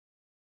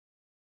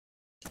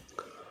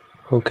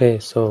Okay,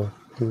 so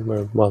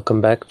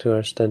welcome back to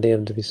our study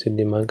of the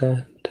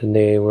Visuddhimagga.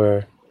 Today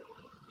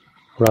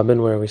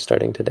Robin, where are we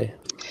starting today?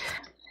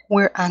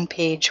 We're on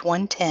page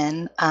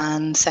 110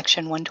 on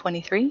section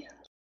 123.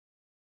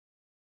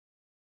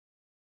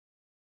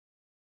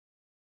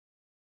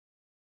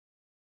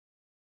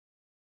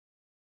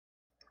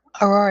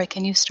 Aurora,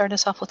 can you start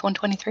us off with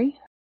 123?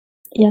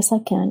 Yes, I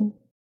can.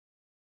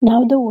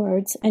 Now the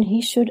words, "and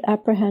he should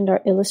apprehend,"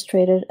 are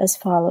illustrated as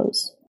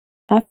follows.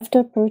 After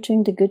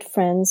approaching the good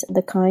friends,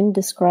 the kind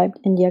described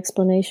in the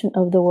explanation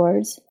of the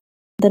words,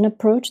 then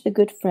approach the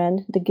good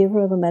friend, the giver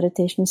of a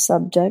meditation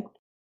subject.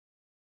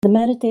 The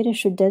meditator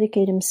should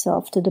dedicate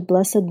himself to the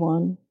Blessed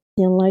One,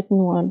 the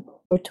Enlightened One,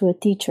 or to a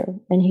teacher,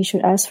 and he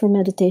should ask for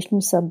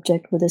meditation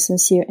subject with a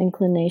sincere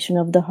inclination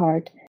of the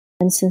heart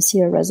and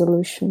sincere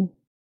resolution.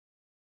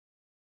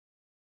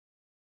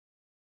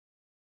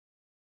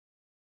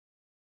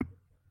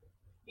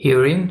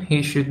 Herein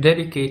he should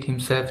dedicate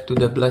himself to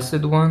the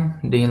Blessed One,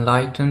 the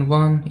Enlightened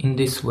One, in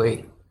this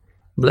way.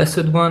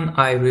 Blessed One,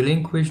 I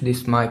relinquish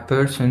this my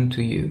person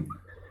to you.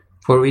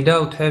 For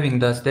without having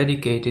thus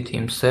dedicated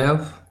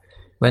himself,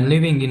 when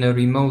living in a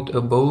remote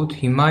abode,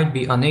 he might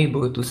be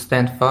unable to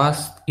stand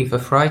fast if a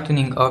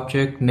frightening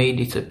object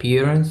made its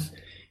appearance,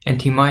 and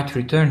he might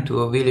return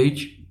to a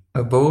village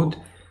abode,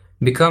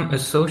 become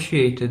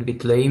associated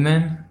with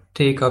laymen,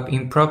 take up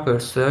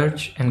improper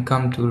search, and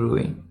come to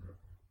ruin.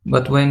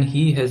 But when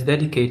he has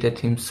dedicated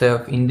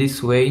himself in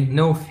this way,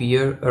 no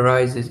fear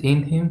arises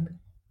in him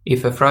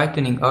if a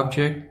frightening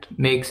object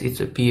makes its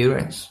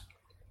appearance.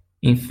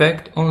 In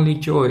fact, only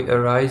joy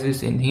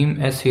arises in him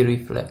as he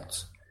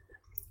reflects.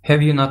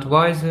 Have you not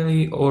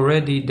wisely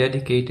already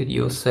dedicated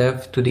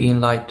yourself to the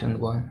Enlightened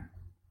One?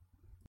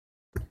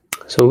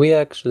 So we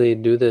actually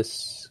do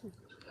this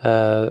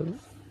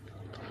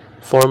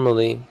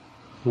formally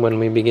when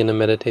we begin a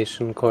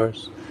meditation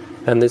course,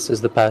 and this is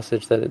the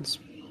passage that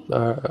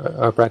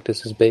our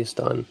practice is based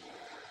on.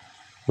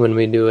 When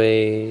we do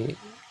a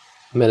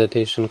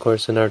meditation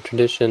course in our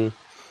tradition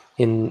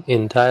in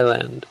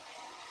Thailand,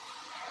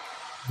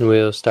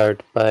 we'll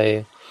start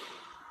by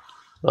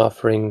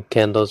offering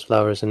candles,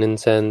 flowers, and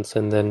incense,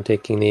 and then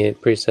taking the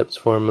 8 precepts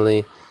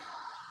formally,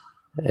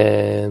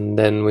 and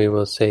then we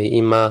will say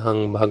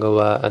Imahang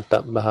Bhagava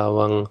Atta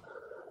Bhavang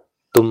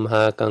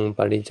Tumhakang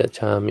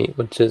Parijachami,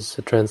 which is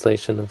a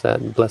translation of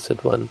that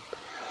Blessed One.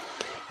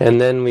 And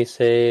then we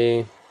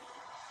say,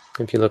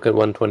 if you look at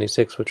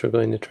 126, which we're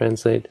going to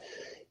translate,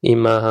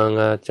 Imahang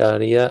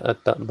Acharya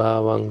Atta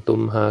Bhavang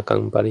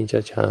Tumhakang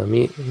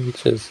Parijachami,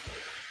 which is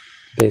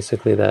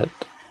basically that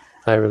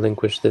I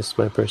relinquish this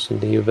my person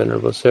to you,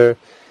 Venerable Sir.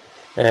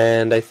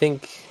 And I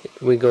think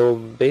we go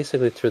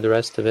basically through the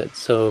rest of it.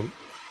 So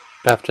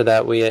after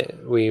that, we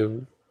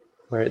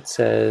where it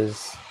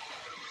says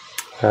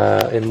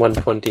in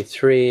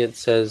 123, it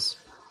says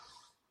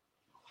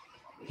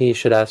he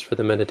should ask for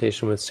the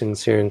meditation with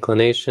sincere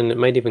inclination. It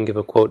might even give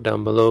a quote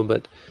down below,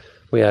 but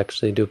we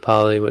actually do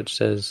Pali, which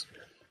says,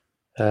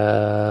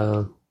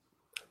 I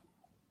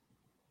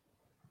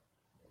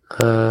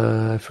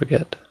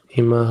forget.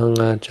 Imahang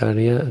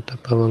Acharya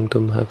Atapavang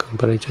Tumhakam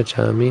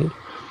Parichachami.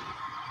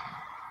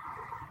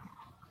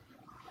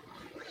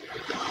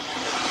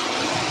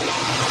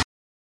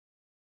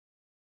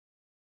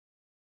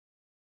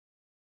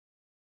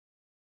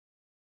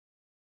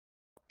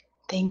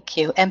 Thank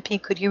you.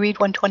 MP, could you read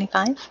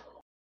 125?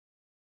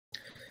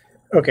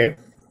 Okay.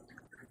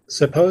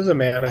 Suppose a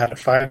man had a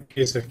fine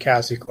piece of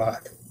cassie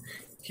cloth.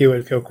 He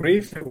would feel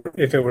grief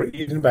if it were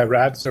eaten by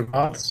rats or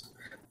moths,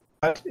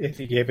 but if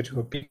he gave it to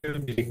a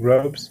bhikkhu needing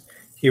robes,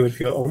 he would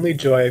feel only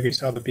joy if he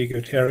saw the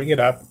bhikkhu tearing it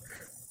up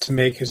to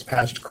make his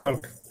patched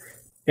cloak.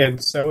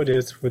 And so it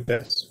is with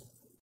this.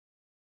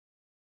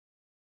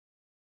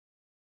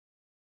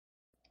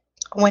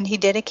 When he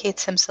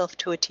dedicates himself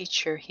to a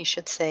teacher, he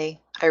should say,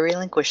 I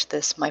relinquish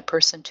this, my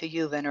person, to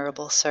you,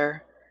 Venerable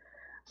Sir.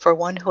 For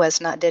one who has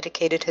not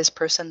dedicated his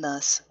person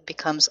thus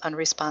becomes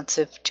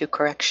unresponsive to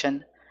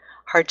correction,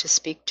 hard to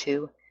speak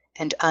to,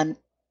 and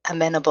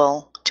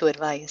unamenable to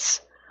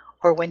advice,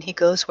 or when he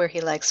goes where he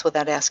likes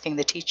without asking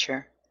the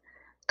teacher.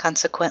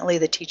 Consequently,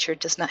 the teacher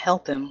does not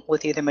help him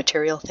with either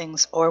material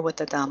things or with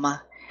the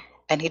Dhamma,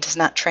 and he does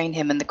not train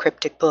him in the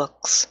cryptic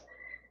books.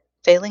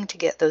 Failing to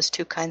get those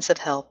 2 kinds of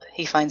help,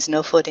 he finds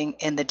no footing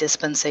in the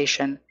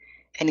dispensation,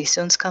 and he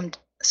soon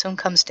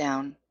comes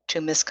down to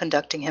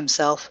misconducting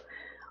himself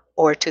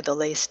or to the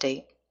lay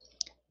state.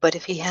 But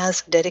if he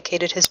has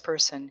dedicated his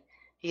person,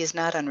 he is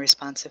not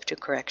unresponsive to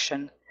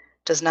correction,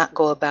 does not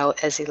go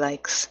about as he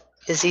likes,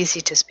 is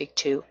easy to speak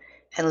to,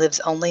 and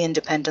lives only in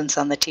dependence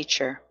on the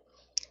teacher.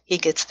 He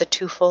gets the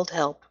 2-fold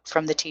help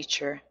from the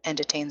teacher and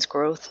attains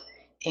growth,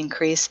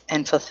 increase,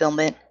 and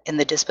fulfillment in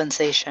the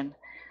dispensation,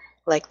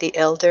 like the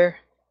elder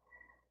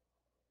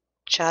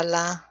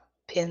Chala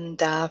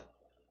Pindapitika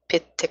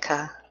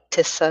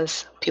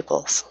Tissa's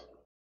pupils.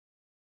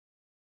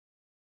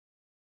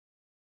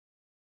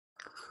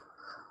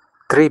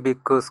 3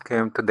 bhikkhus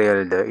came to the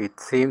elder. It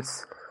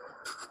seems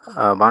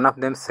one of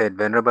them said,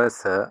 Venerable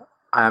Sir,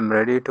 I am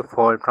ready to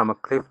fall from a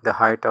cliff the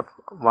height of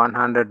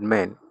 100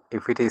 men.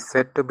 if it is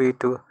said to be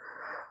to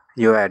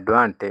your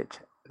advantage.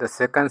 The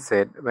second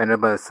said,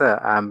 Venerable Sir,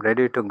 I am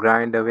ready to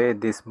grind away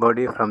this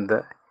body from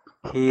the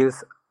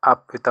heels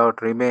up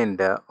without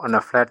remainder on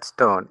a flat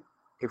stone,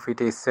 if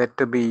it is said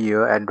to be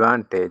your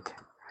advantage.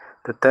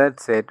 The third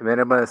said,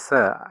 Venerable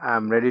Sir, I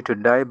am ready to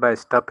die by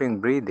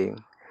stopping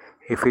breathing,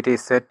 if it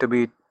is said to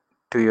be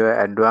to your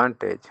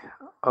advantage.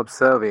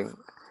 Observing,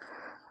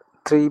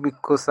 3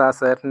 bhikkhus are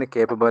certainly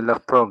capable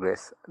of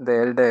progress. The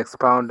elder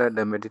expounded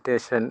the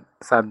meditation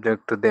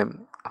subject to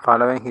them.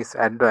 Following his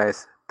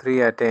advice,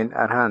 3 attained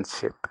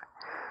arahantship.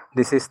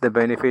 This is the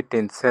benefit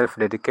in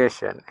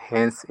self-dedication.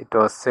 Hence, it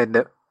was said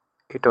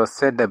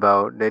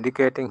above,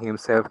 dedicating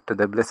himself to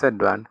the Blessed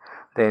One,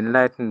 the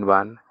Enlightened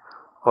One,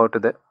 or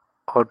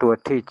to a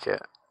teacher.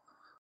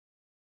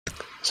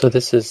 So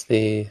this is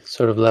the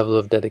sort of level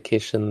of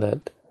dedication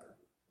that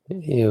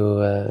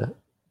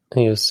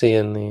you see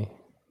in the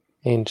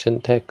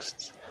ancient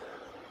texts.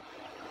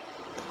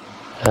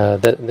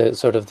 That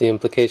sort of the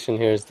implication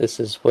here is this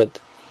is what,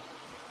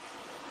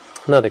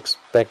 not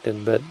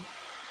expected, but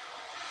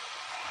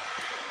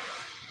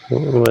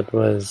what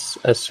was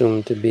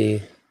assumed to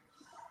be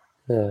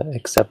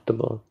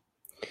acceptable.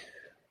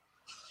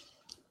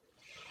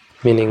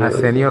 Meaning,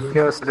 Has any of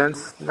your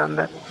students done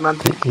that,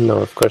 Bhante? No,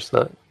 of course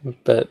not.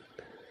 But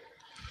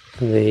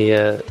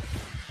the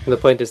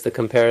point is the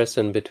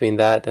comparison between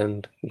that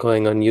and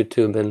going on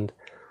YouTube and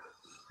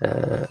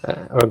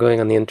or going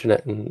on the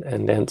internet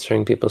and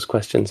answering people's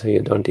questions who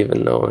you don't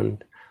even know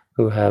and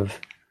who have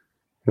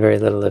very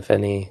little, if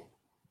any.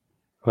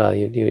 Well,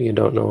 you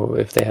don't know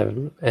if they have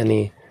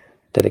any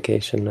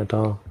dedication at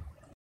all.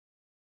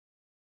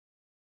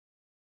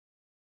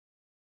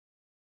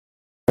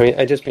 I mean,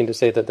 I just mean to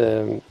say that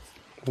the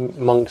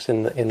monks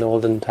in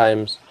olden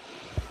times,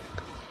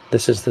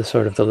 this is the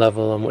sort of the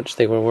level on which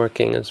they were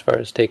working as far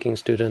as taking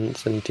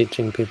students and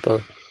teaching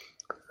people.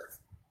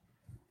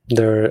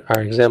 There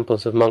are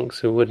examples of monks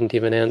who wouldn't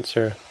even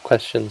answer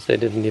questions. They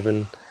didn't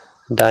even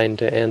deign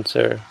to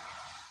answer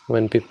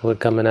when people would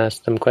come and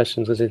ask them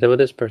questions, because they said, well,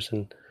 this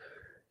person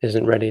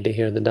isn't ready to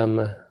hear the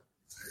Dhamma.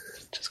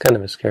 Which is kind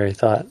of a scary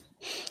thought.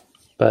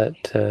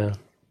 But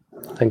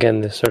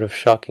again, this sort of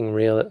shocking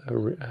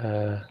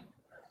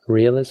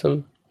realism.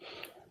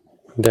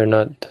 They're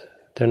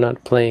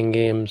not playing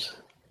games,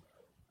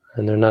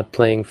 and they're not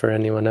playing for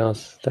anyone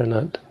else. They're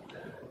not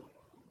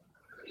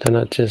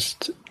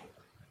just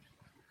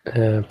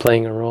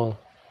playing a role.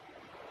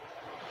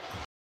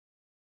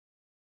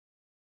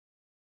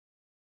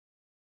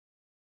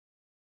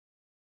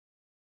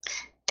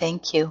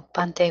 Thank you.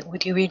 Bhante,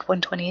 would you read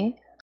 128?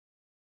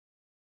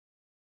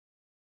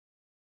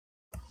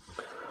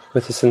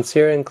 With a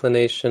sincere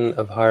inclination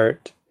of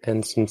heart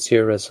and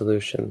sincere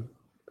resolution.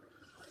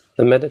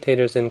 The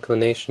meditator's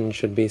inclination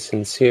should be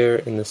sincere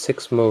in the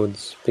 6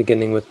 modes,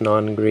 beginning with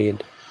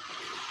non-greed.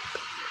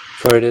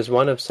 For it is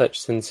one of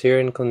such sincere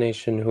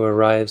inclination who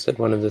arrives at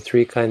one of the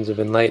 3 kinds of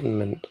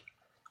enlightenment,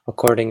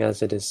 according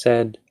as it is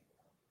said,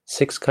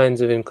 6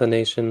 kinds of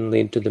inclination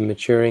lead to the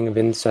maturing of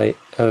insight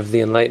of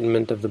the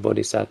enlightenment of the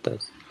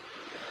bodhisattvas.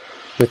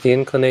 With the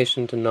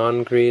inclination to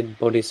non-greed,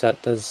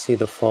 bodhisattvas see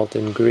the fault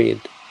in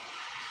greed.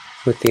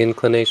 With the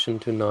inclination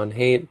to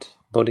non-hate,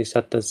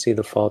 bodhisattvas see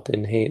the fault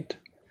in hate.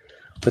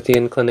 With the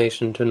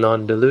inclination to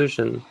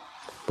non-delusion,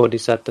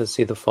 bodhisattvas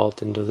see the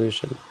fault in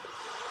delusion.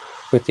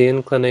 With the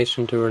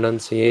inclination to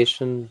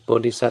renunciation,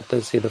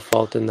 bodhisattvas see the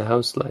fault in the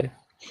house life.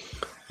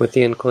 With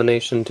the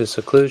inclination to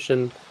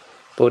seclusion,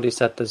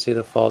 bodhisattvas see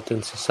the fault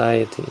in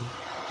society.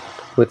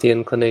 With the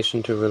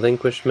inclination to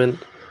relinquishment,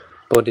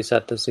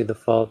 bodhisattvas see the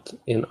fault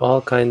in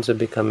all kinds of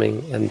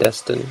becoming and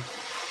destiny.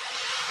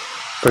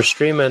 For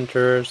stream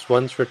enterers,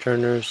 once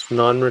returners,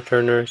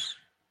 non-returners,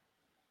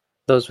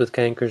 those with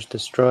cankers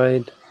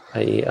destroyed,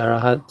 i.e.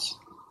 arahats,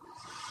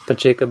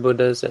 Pacceka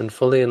Buddhas and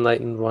fully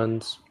enlightened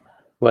ones,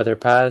 whether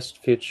past,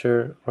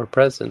 future, or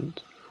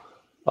present,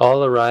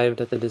 all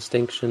arrived at the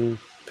distinction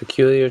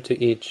peculiar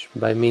to each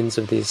by means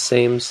of these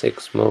same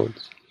 6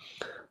 modes.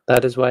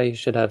 That is why he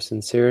should have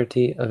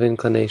sincerity of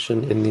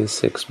inclination in these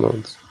 6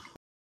 modes.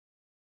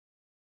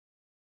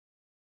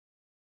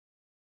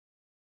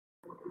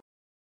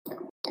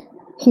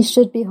 He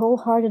should be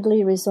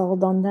wholeheartedly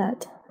resolved on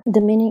that.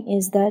 The meaning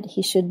is that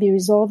he should be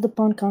resolved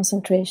upon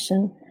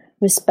concentration,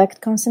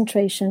 respect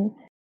concentration,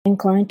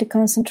 incline to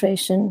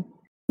concentration,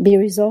 be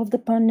resolved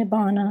upon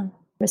nibbana,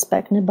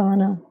 respect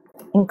nibbana,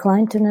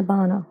 incline to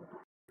nibbana.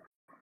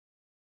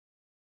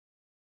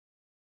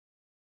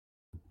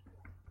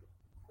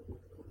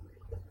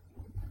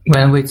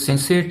 When with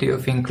sincerity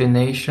of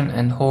inclination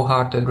and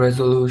wholehearted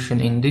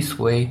resolution in this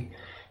way,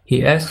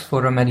 he asks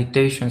for a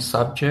meditation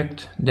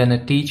subject, then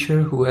a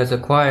teacher who has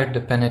acquired the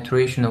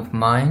penetration of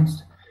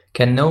minds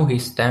can know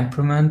his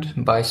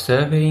temperament by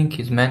surveying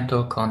his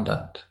mental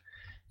conduct,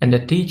 and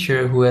a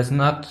teacher who has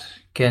not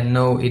can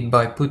know it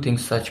by putting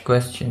such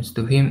questions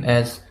to him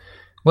as,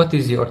 what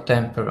is your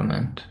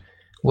temperament?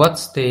 What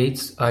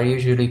states are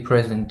usually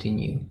present in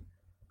you?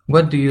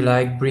 What do you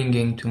like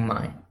bringing to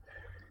mind?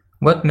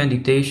 What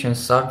meditation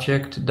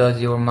subject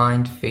does your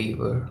mind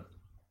favor?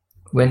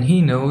 When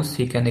he knows,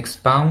 he can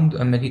expound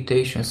a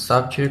meditation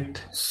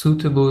subject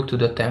suitable to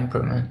the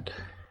temperament,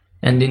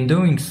 and in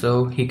doing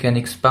so he can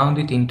expound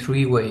it in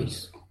 3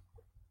 ways.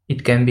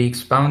 It can be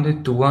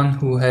expounded to one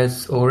who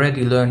has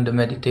already learned the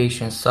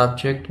meditation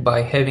subject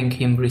by having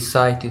him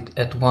recite it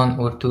at 1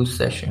 or 2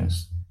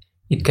 sessions.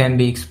 It can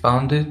be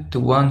expounded to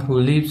one who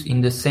lives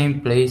in the same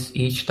place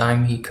each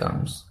time he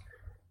comes.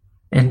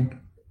 And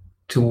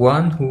to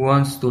one who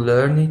wants to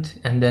learn it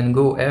and then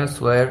go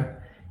elsewhere,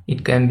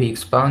 it can be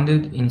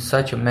expounded in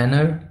such a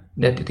manner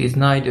that it is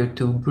neither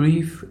too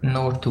brief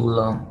nor too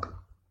long.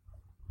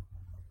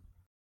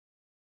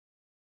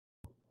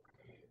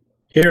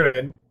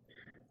 Herein,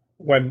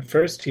 when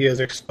first he is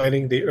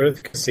explaining the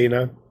earth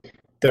kasina,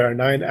 there are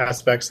 9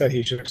 aspects that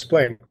he should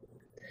explain.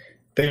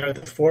 They are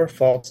the 4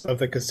 faults of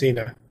the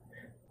kasina,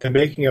 the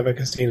making of a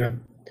kasina,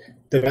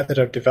 the method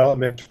of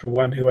development for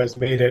one who has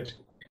made it,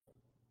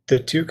 the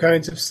 2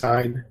 kinds of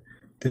sign,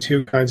 the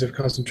 2 kinds of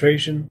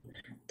concentration,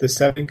 the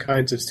 7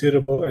 kinds of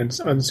suitable and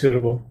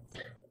unsuitable,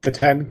 the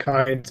 10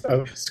 kinds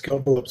of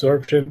skillful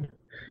absorption,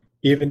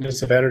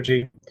 evenness of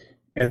energy,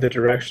 and the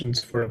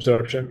directions for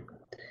absorption.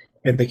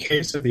 In the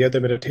case of the other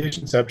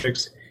meditation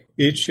subjects,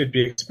 each should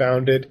be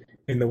expounded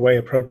in the way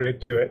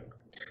appropriate to it.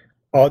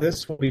 All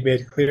this will be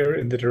made clear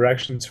in the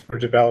directions for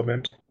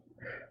development.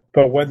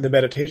 But when the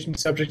meditation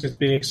subject is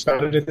being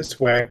expounded in this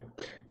way,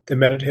 the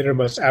meditator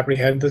must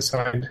apprehend the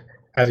sign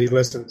as he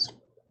listens.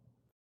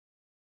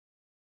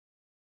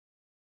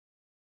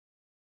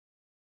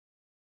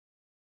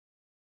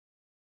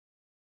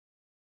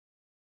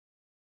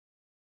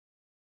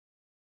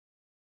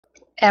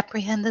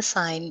 Apprehend the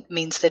sign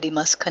means that he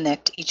must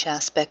connect each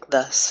aspect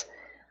thus.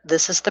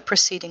 This is the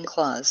preceding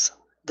clause.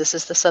 This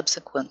is the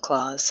subsequent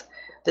clause.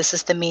 This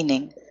is the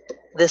meaning.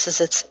 This is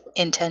its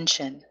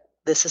intention.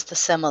 This is the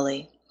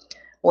simile.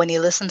 When he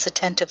listens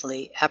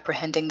attentively,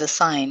 apprehending the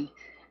sign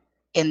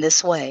in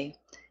this way,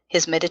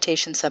 his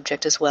meditation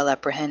subject is well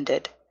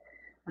apprehended.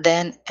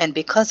 Then, and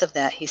because of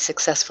that, he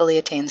successfully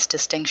attains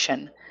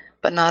distinction,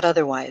 but not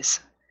otherwise.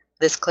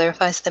 This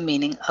clarifies the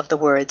meaning of the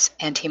words,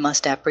 and he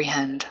must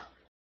apprehend.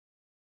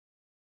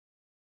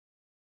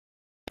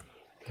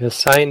 The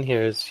sign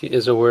here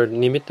is a word.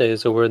 Nimitta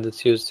is a word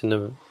that's used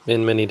in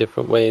many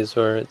different ways,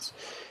 or it's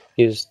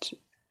used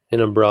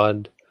in a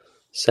broad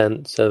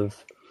sense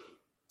of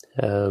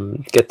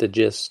get the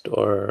gist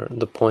or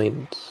the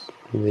point,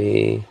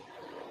 the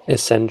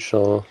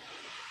essential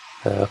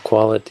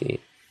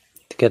quality.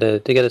 To get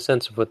a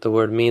sense of what the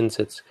word means,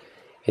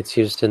 it's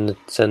used in the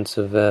sense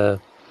of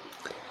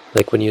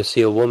like when you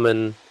see a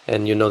woman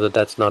and you know that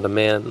that's not a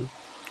man,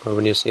 or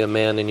when you see a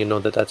man and you know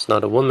that that's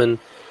not a woman.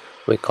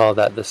 We call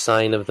that the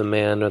sign of the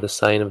man or the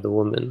sign of the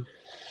woman.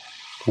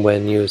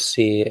 When you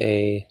see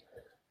a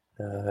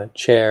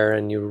chair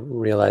and you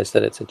realize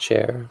that it's a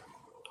chair,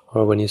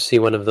 or when you see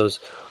one of those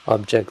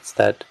objects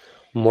that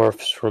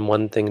morphs from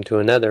one thing to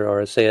another,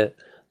 or say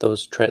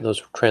those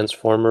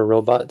transformer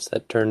robots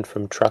that turned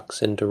from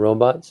trucks into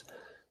robots.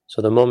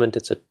 So the moment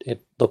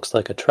it looks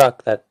like a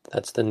truck,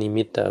 that's the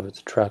nimitta of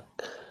the truck.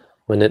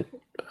 When it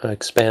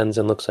expands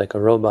and looks like a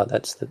robot,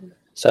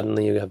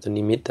 suddenly you have the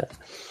nimitta.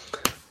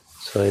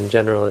 So in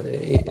general,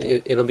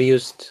 it'll be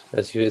used,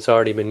 it's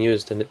already been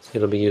used, and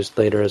it'll be used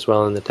later as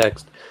well in the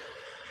text.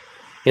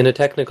 In a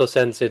technical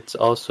sense, it's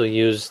also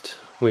used,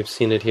 we've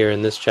seen it here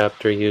in this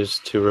chapter,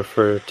 used to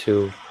refer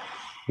to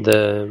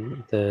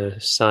the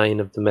sign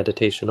of the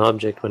meditation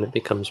object when it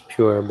becomes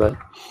pure, but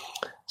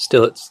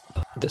still it's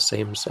the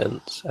same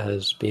sense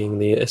as being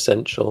the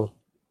essential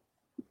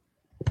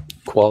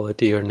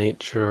quality or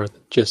nature or the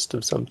gist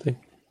of something.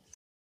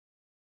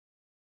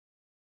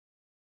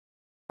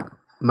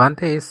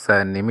 Bhante, is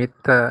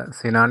nimitta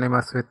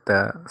synonymous with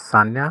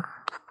sanya?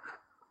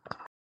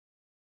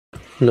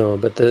 No,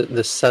 but the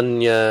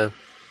sanya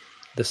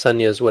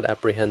is what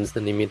apprehends the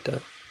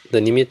nimitta. The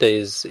nimitta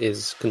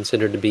is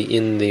considered to be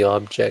in the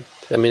object.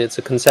 I mean, it's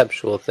a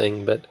conceptual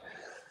thing, but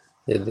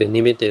the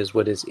nimitta is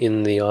what is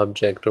in the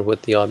object or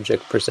what the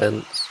object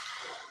presents.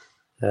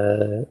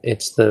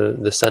 It's the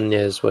sanya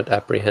is what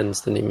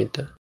apprehends the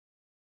nimitta.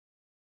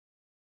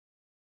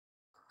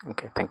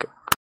 Okay, thank you.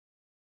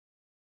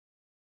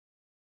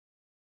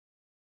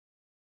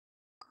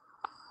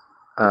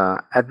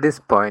 At this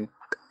point,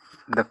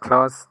 the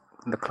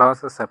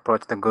closest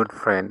approach the good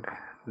friend,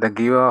 the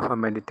giver of a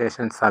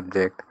meditation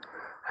subject,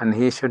 and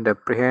he should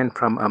apprehend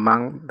from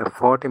among the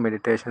 40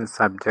 meditation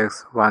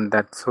subjects one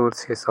that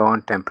suits his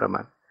own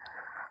temperament,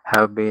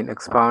 have been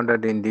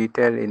expounded in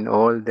detail in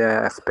all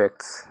their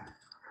aspects.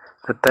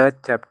 The 3rd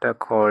chapter,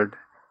 called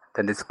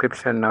The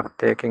Description of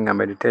Taking a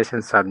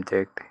Meditation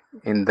Subject,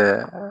 in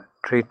the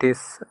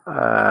treatise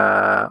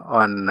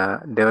on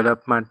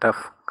development of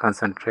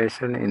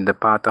concentration in the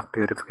path of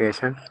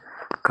purification,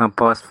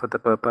 composed for the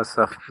purpose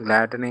of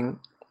gladdening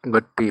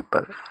good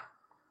people.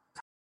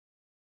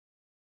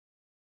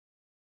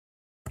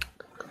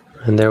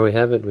 And there we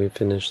have it. We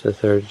finished the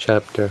 3rd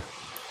chapter.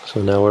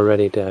 So now we're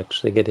ready to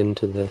actually get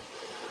into the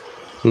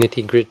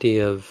nitty-gritty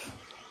of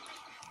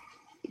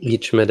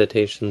each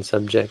meditation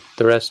subject.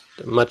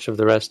 Much of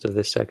the rest of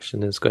this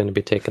section is going to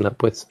be taken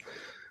up with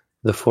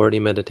the 40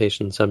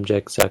 meditation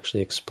subjects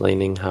actually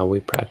explaining how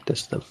we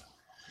practice them,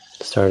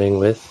 starting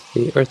with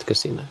the Earth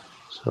Kasina.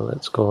 So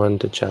let's go on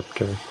to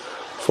chapter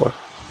 4.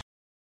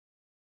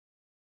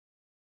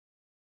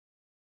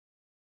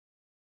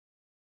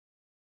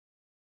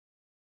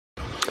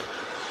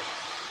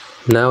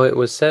 Now it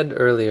was said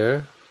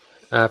earlier,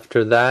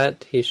 after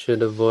that he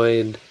should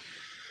avoid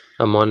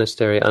a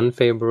monastery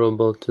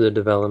unfavorable to the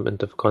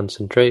development of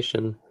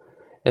concentration,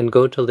 and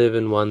go to live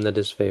in one that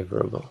is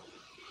favorable.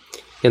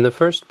 In the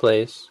first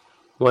place,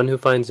 one who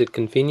finds it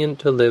convenient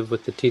to live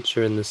with the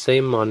teacher in the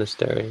same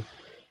monastery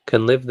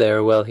can live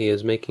there while he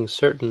is making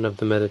certain of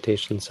the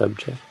meditation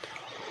subject.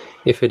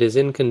 If it is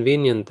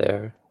inconvenient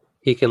there,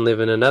 he can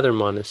live in another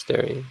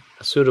monastery,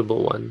 a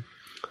suitable one,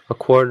 a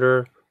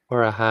quarter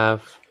or a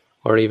half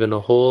or even a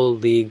whole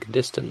league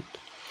distant.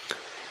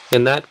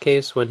 In that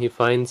case, when he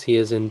finds he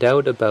is in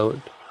doubt about,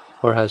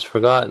 or has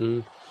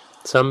forgotten,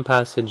 some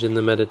passage in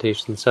the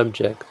meditation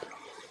subject,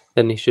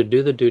 then he should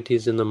do the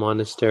duties in the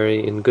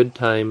monastery in good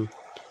time,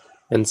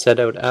 and set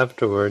out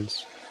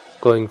afterwards,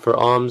 going for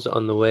alms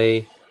on the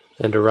way,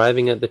 and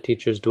arriving at the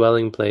teacher's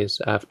dwelling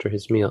place after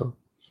his meal.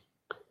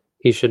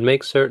 He should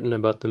make certain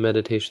about the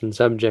meditation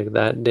subject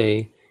that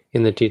day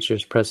in the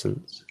teacher's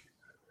presence.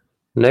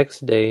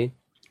 Next day,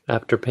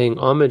 after paying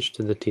homage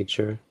to the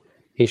teacher,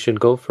 he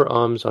should go for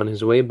alms on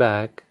his way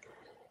back,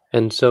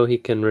 and so he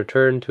can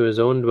return to his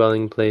own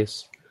dwelling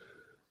place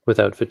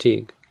without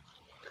fatigue.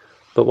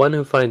 But one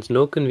who finds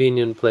no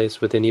convenient place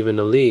within even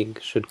a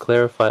league should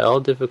clarify all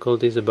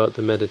difficulties about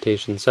the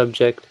meditation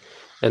subject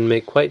and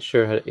make quite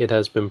sure it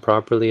has been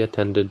properly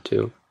attended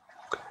to.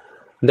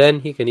 Then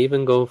he can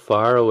even go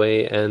far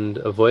away and,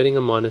 avoiding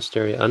a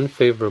monastery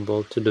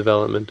unfavorable to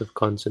development of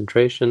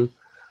concentration,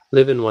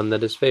 live in one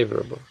that is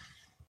favorable.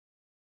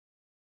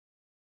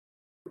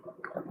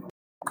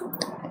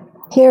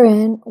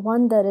 Herein,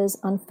 one that is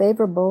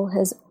unfavorable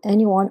has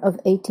any one of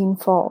 18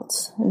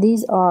 faults.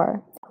 These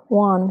are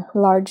 1.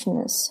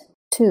 Largeness,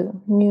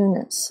 2.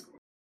 Newness,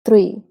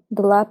 3.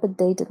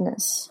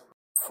 Dilapidatedness,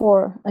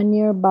 4. A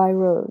nearby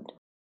road,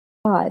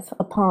 5.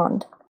 A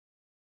pond,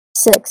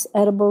 6.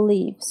 Edible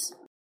leaves,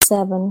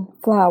 7.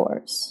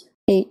 Flowers,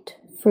 8.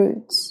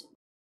 Fruits,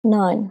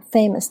 9.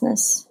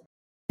 Famousness,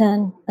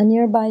 10. A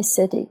nearby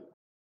city,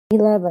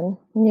 11.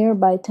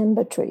 Nearby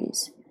timber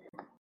trees,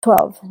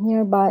 12.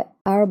 Nearby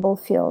arable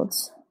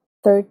fields,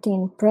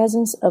 13.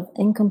 Presence of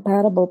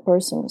incompatible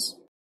persons,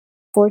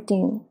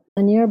 14.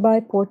 A nearby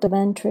port of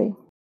entry,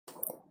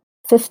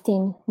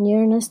 15.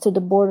 Nearness to the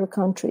border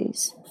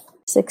countries,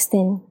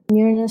 16.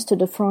 Nearness to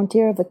the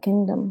frontier of a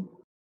kingdom,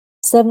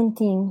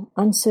 17.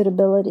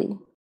 Unsuitability,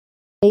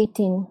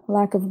 18.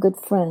 Lack of good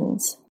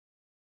friends.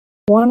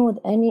 One with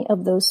any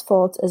of those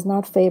faults is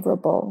not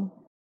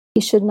favorable.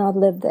 He should not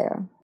live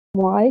there.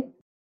 Why?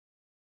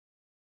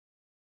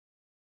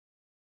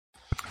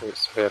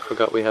 Sorry, I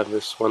forgot we have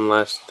this one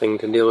last thing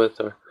to deal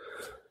with, or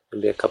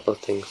maybe a couple of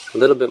things, a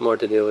little bit more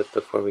to deal with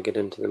before we get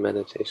into the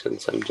meditation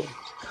subjects.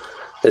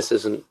 This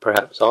isn't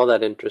perhaps all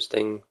that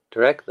interesting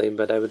directly,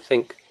 but I would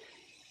think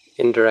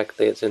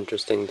indirectly it's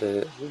interesting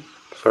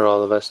for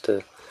all of us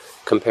to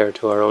compare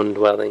to our own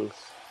dwellings,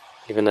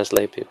 even as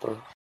lay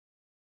people.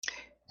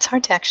 It's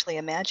hard to actually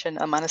imagine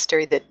a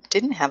monastery that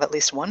didn't have at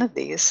least one of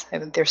these. I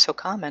mean, they're so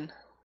common.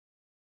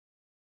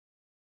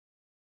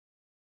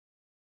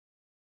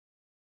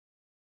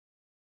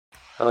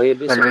 Oh, you'd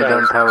be surprised. We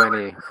don't have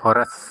any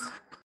forests.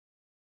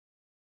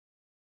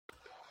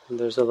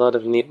 There's a lot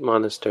of neat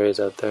monasteries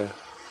out there.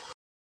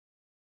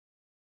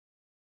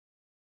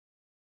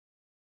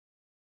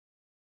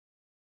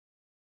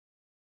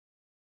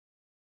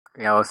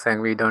 Yeah, I was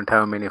saying we don't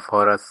have many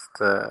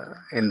forests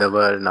in the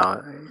world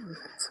now.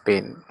 It's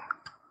been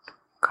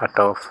cut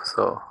off,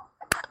 so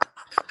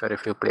very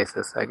few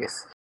places, I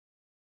guess.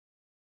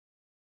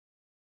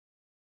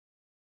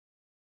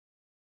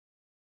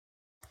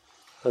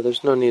 Well,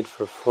 there's no need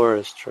for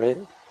forests, right?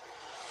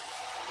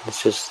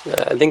 It's just,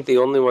 I think the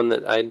only one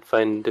that I'd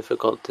find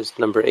difficult is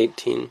number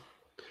 18,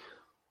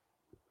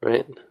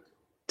 right?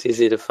 It's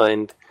easy to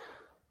find,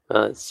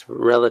 it's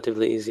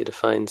relatively easy to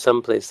find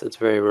some place that's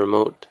very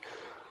remote,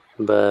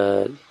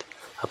 but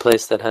a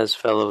place that has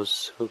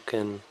fellows who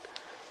can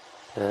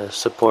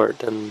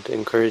support and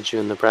encourage you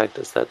in the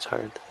practice, that's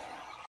hard.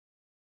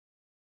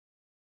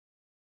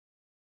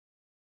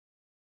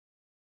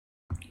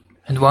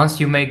 And once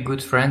you make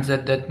good friends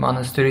at that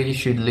monastery, you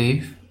should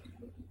leave?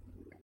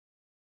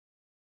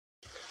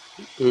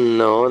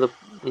 No,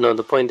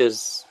 the point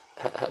is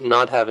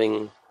not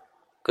having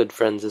good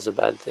friends is a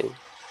bad thing.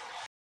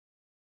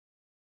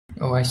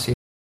 Oh, I see.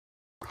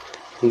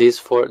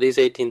 These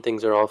 18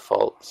 things are all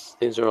faults.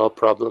 These are all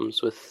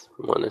problems with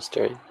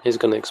monastery. He's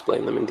going to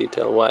explain them in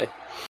detail why.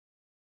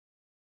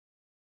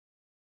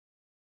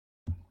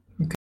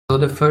 Okay, so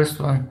the first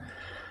one.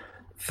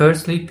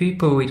 Firstly,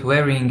 people with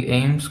varying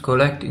aims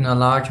collect in a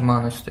large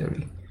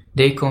monastery.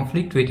 They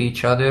conflict with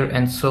each other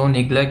and so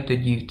neglect the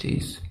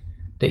duties.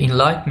 The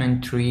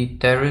enlightenment tree,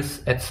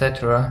 terrace,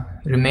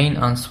 etc. remain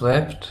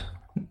unswept,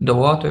 the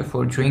water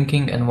for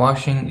drinking and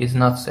washing is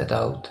not set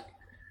out.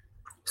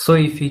 So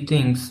if he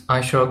thinks,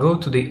 I shall go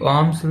to the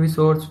alms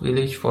resorts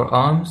village for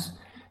alms,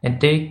 and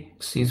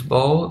takes his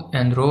bowl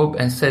and robe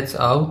and sets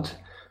out,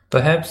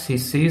 perhaps he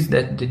sees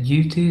that the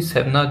duties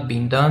have not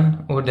been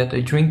done, or that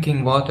the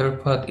drinking water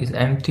pot is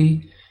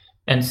empty,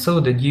 and so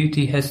the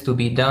duty has to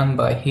be done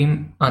by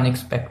him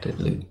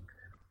unexpectedly.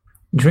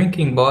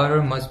 Drinking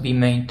water must be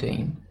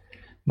maintained.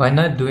 By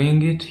not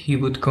doing it, he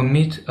would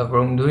commit a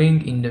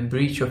wrongdoing in the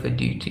breach of a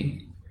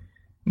duty.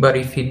 But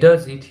if he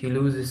does it, he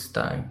loses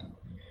time.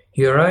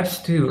 He arrives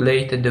too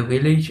late at the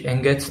village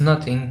and gets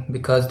nothing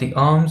because the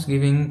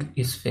alms-giving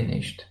is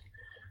finished.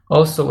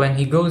 Also, when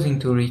he goes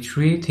into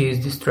retreat, he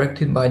is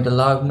distracted by the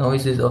loud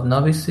noises of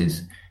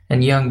novices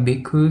and young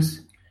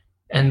bhikkhus,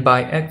 and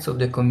by acts of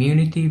the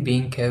community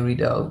being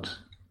carried out.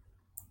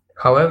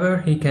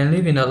 However, he can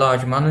live in a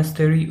large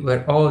monastery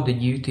where all the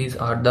duties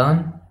are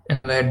done and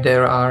where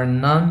there are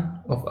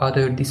none of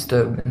other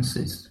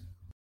disturbances.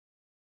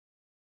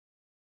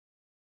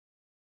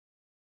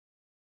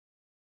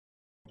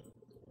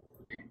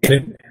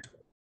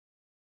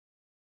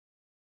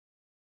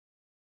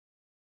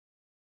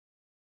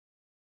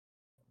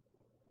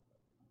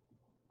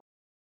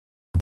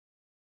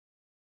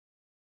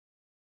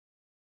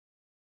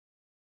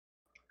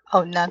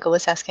 Oh, Naga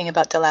was asking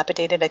about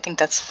dilapidated. I think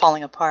that's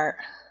falling apart.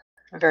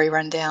 Very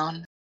run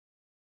down.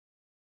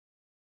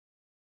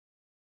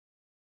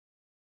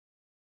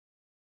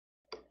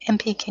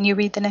 MP, can you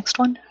read the next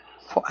one?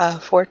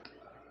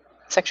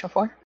 Section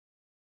 4?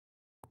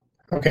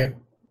 Okay.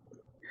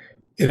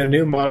 In a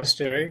new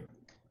monastery,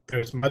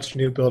 there is much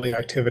new building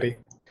activity.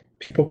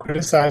 People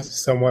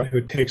criticize someone who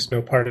takes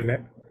no part in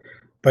it,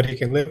 but he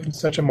can live in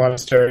such a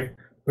monastery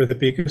where the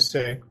bhikkhus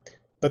say,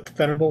 let the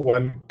Venerable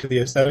One do the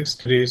ascetic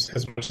studies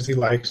as much as he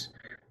likes.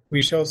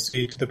 We shall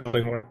see to the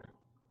building work.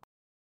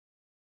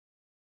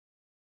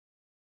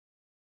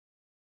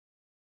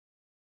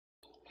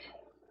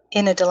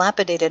 In a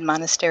dilapidated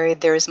monastery,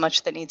 there is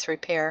much that needs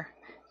repair.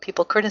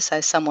 People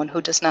criticize someone who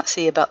does not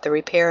see about the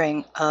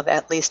repairing of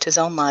at least his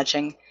own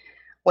lodging.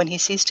 When he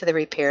sees to the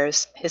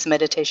repairs, his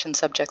meditation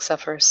subject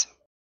suffers.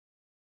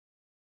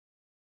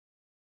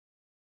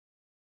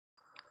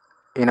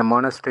 In a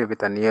monastery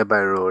with a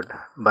nearby road,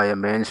 by a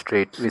main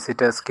street,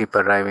 visitors keep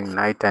arriving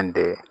night and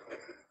day.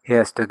 He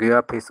has to give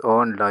up his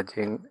own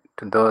lodging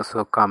to those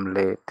who come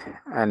late,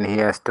 and he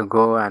has to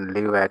go and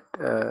live at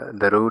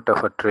the root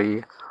of a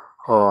tree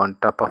or on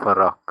top of a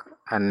rock,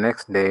 and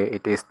next day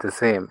it is the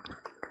same.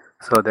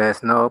 So there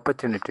is no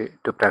opportunity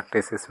to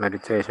practice his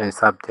meditation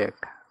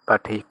subject,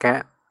 but he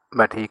can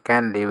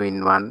live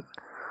in one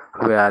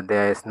where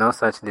there is no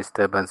such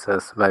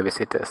disturbances by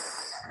visitors.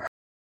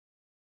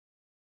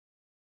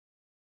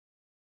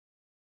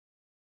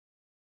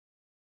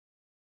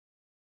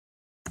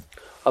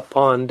 A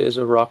pond is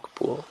a rock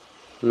pool.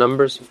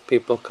 Numbers of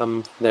people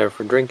come there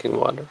for drinking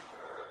water.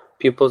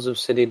 Pupils of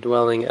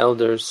city-dwelling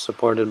elders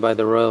supported by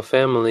the royal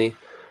family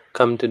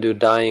come to do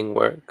dyeing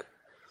work.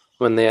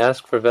 When they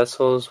ask for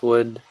vessels,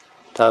 wood,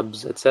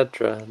 tubs,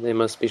 etc., they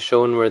must be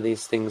shown where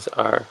these things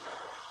are,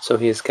 so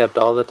he is kept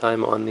all the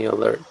time on the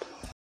alert.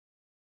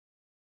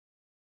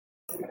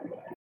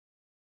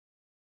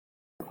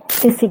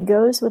 If he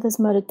goes with his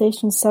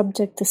meditation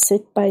subject to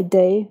sit by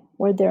day,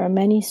 where there are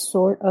many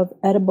sort of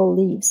edible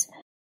leaves,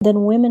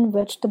 then women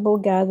vegetable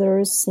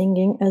gatherers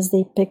singing as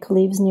they pick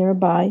leaves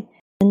nearby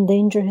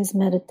endanger his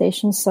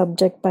meditation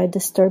subject by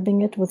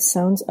disturbing it with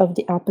sounds of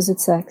the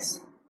opposite sex.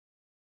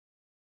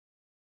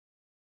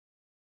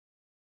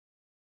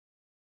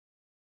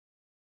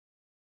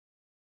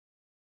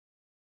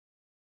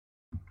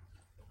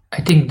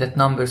 I think that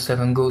number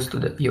 7 goes to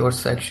the pure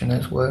section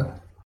as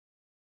well.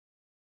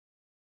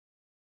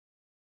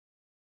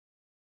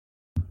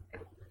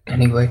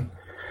 Anyway,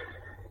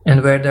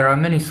 and where there are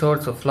many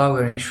sorts of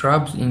flower and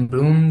shrubs in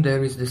bloom,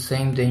 there is the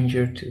same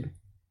danger too.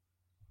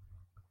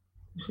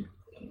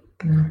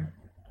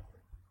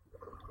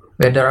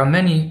 Where there are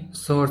many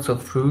sorts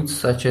of fruits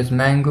such as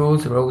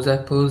mangoes, rose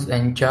apples,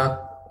 and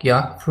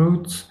yak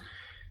fruits,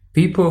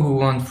 people who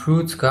want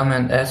fruits come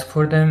and ask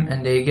for them,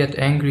 and they get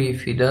angry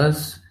if he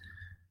does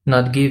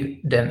not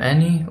give them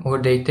any, or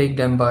they take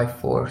them by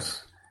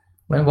force.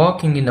 When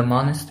walking in the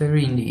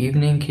monastery in the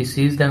evening, he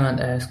sees them and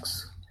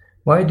asks,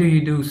 "Why do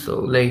you do so,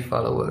 lay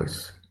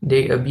followers?"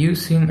 They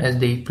abuse him as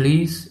they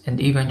please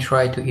and even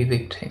try to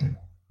evict him.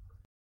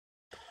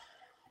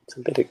 It's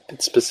a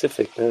bit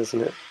specific,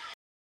 isn't it?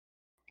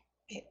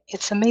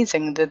 It's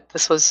amazing that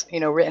this was,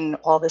 written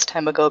all this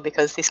time ago,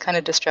 because these kind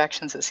of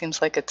distractions, it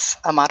seems like it's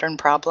a modern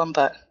problem,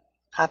 but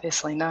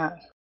obviously not.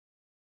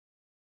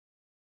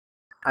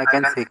 I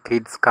can see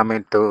kids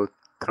coming to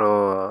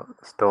throw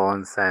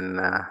stones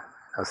and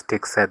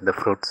sticks at the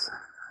fruits,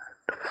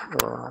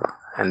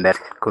 and that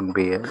could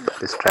be a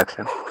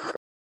distraction.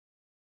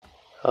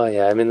 Oh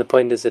yeah, I mean the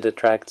point is it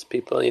attracts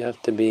people. You have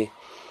to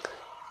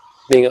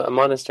being a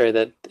monastery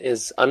that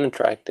is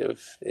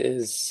unattractive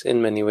is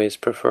in many ways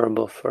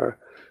preferable for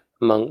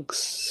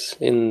monks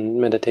in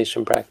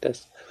meditation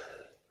practice.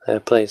 a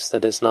place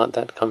that is not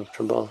that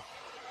comfortable,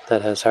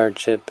 that has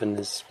hardship and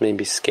is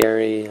maybe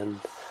scary and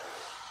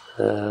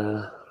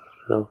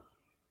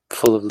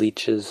full of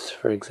leeches,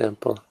 for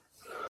example.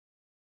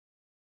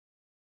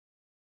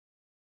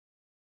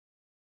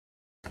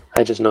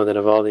 I just know that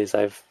of all these,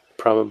 I've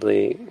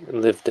probably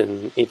lived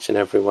in each and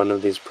every one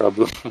of these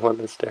problem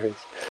monasteries.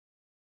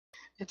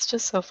 It's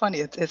just so funny.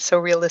 It's so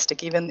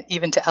realistic,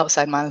 even to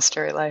outside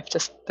monastery life.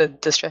 Just the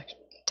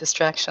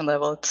distraction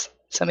level. It's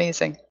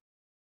amazing.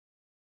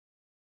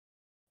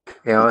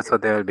 Yeah, also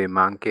there will be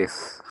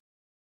monkeys.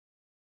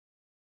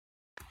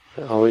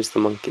 Always the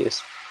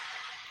monkeys.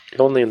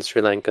 Only in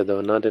Sri Lanka,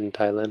 though, not in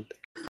Thailand.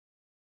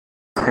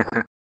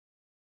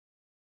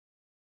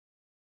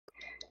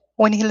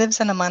 When he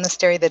lives in a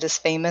monastery that is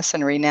famous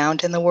and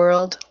renowned in the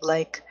world,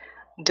 like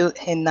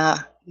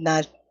Duhinagiri,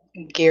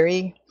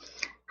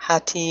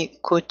 Hati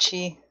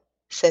Kuchi,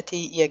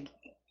 Seti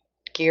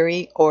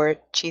Yagiri, or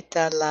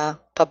Chita La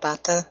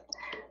Pabata,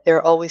 there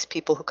are always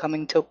people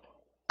coming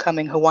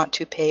who want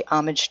to pay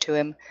homage to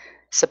him,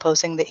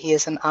 supposing that he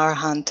is an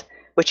arahant,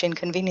 which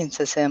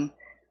inconveniences him.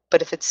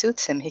 But if it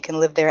suits him, he can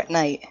live there at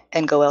night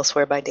and go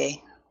elsewhere by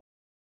day.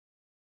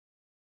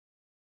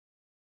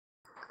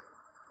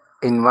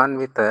 In one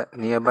with a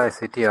nearby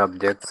city,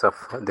 objects of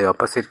the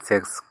opposite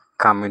sex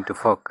come into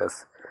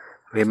focus.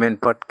 Women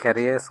pot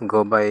carriers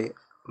go by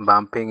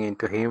bumping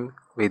into him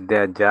with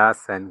their jars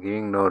and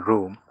giving no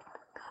room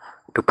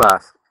to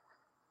pass.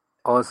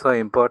 Also,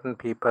 important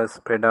people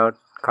spread out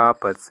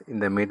carpets in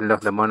the middle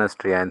of the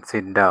monastery and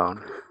sit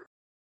down.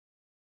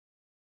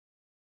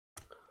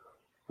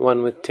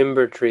 One with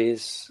timber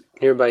trees,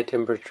 nearby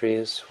timber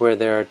trees, where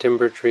there are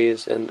timber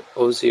trees and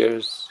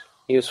osiers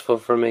useful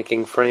for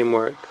making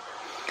framework,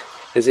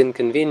 is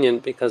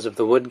inconvenient because of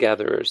the wood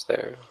gatherers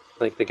there,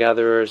 like the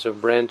gatherers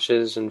of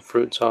branches and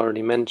fruits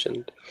already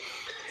mentioned.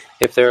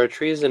 If there are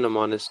trees in a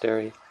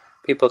monastery,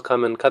 people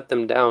come and cut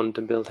them down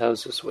to build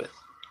houses with.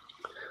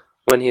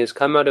 When he has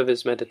come out of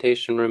his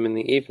meditation room in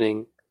the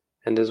evening,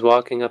 and is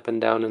walking up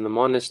and down in the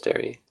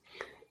monastery,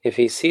 if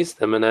he sees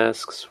them and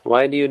asks,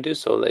 "Why do you do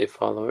so, lay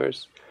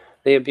followers?"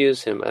 they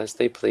abuse him as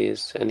they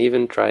please, and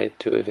even try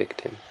to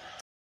evict him.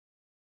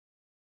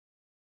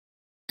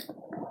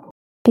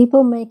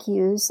 People make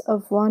use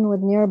of one with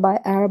nearby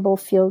arable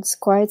fields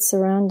quite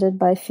surrounded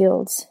by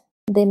fields.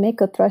 They make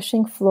a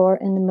threshing floor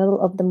in the middle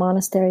of the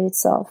monastery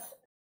itself.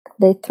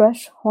 They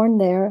thresh horn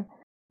there,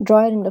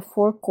 draw it in the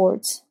four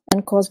courts,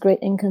 and cause great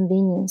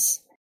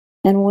inconvenience.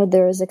 And where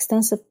there is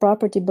extensive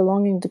property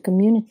belonging to the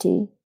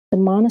community, the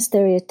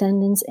monastery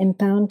attendants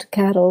impound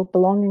cattle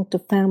belonging to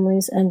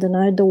families and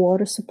deny the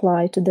water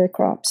supply to their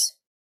crops.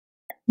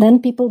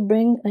 Then people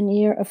bring an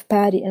ear of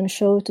paddy and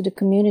show it to the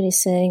community,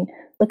 saying,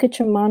 "Look at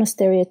your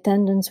monastery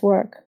attendant's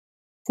work."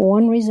 For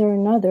one reason or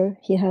another,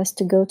 he has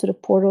to go to the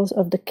portals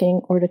of the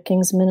king or the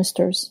king's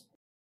ministers.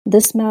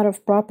 This matter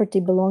of property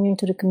belonging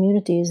to the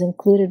community is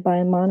included by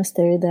a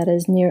monastery that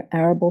is near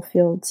arable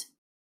fields.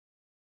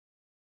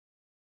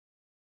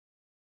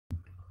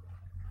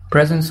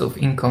 Presence of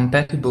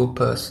incompatible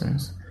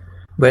persons.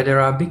 Where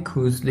there are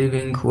bhikkhus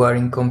living who are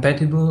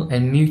incompatible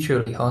and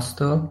mutually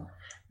hostile,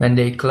 when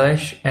they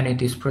clash and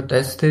it is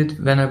protested,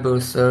 "Venerable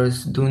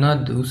sirs, do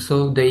not do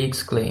so," they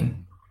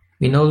exclaim.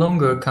 We no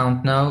longer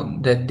count now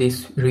that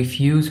this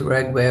refuse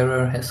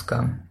rag-wearer has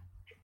come.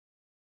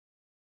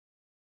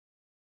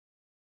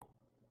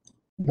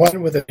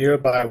 One with a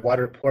nearby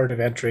water port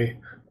of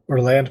entry or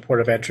land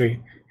port of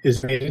entry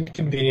is made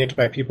inconvenient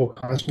by people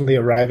constantly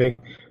arriving,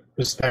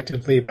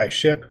 respectively by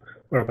ship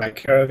or by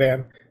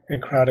caravan,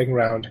 and crowding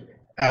round,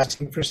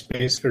 asking for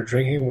space for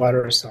drinking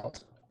water or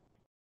salt.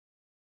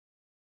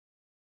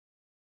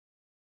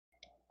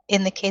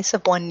 In the case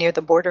of one near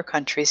the border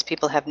countries,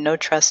 people have no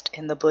trust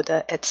in the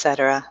Buddha,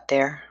 etc.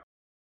 there.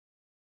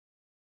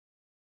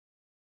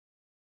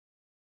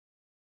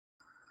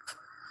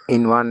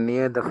 In one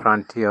near the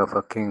frontier of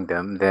a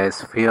kingdom, there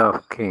is fear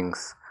of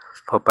kings,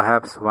 for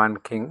perhaps one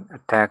king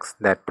attacks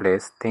that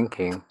place,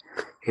 thinking,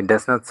 "It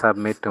does not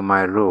submit to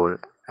my rule,"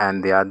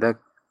 and the other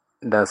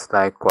does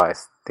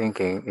likewise,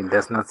 thinking, "It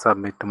does not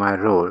submit to my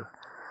rule."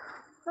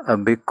 A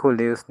bhikkhu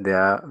lives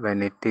there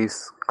when it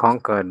is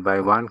conquered by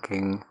one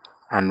king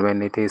and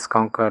when it is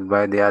conquered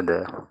by the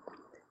other.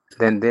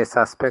 Then they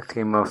suspect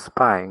him of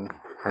spying,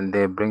 and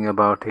they bring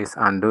about his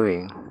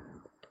undoing.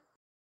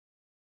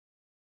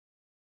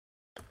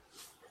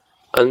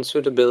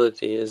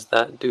 Unsuitability is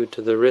that due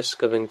to the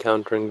risk of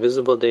encountering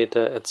visible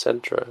data,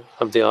 etc.,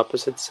 of the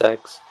opposite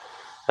sex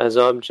as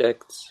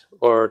objects,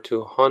 or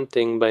to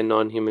haunting by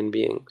non-human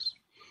beings.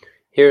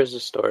 Here is a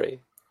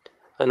story.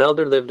 An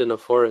elder lived in a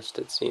forest,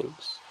 it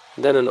seems.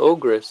 Then an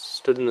ogress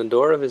stood in the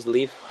door of his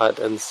leaf hut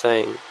and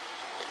sang.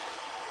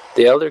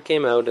 The elder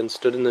came out and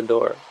stood in the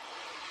door.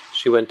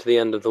 She went to the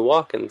end of the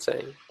walk and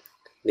sang.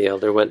 The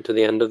elder went to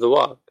the end of the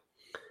walk.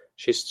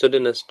 She stood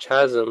in a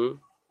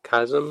chasm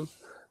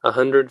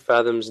 100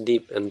 fathoms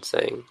deep and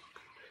sang.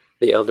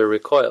 The elder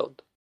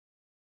recoiled.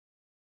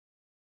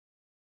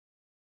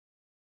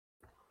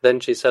 Then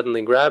she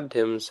suddenly grabbed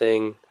him,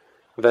 saying,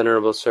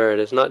 "Venerable sir, it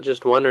is not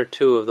just one or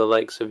two of the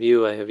likes of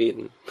you I have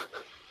eaten."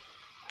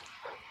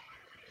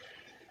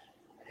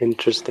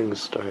 Interesting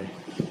story.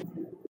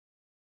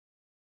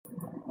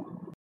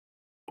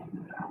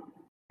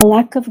 A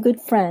lack of good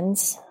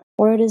friends,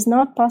 or it is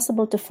not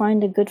possible to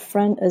find a good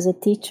friend as a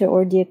teacher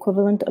or the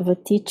equivalent of a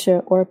teacher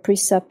or a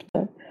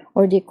preceptor,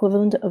 or the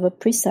equivalent of a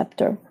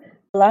preceptor.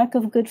 The lack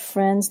of good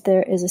friends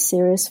there is a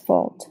serious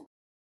fault.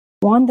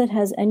 One that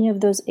has any of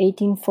those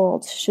 18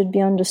 faults should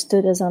be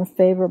understood as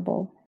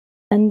unfavorable,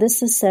 and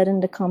this is said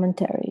in the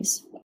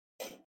commentaries.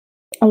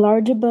 A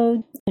large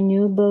abode, a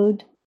new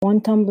abode,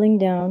 one tumbling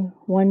down,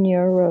 one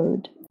near a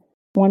road,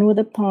 one with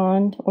a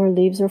pond, or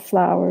leaves or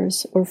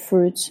flowers, or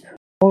fruits,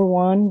 or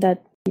one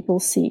that people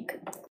seek.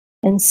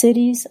 In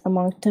cities,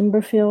 among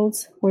timber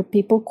fields, where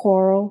people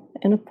quarrel,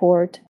 in a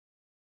port,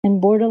 in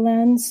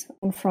borderlands,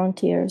 on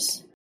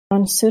frontiers,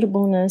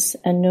 unsuitableness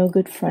and no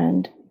good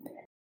friend.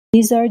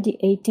 These are the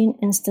 18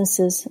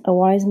 instances a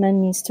wise man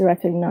needs to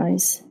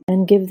recognize,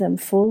 and give them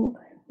full,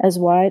 as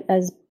wide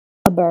as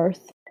a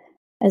berth,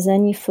 as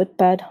any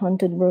footpad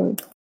haunted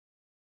road.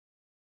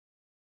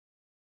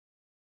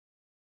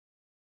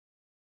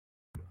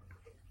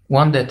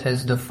 One that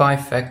has the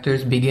 5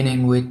 factors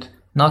beginning with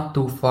not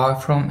too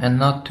far from and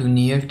not too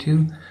near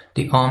to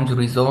the alms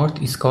resort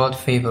is called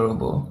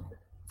favorable.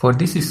 For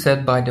this is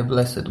said by the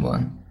Blessed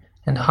One.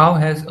 And how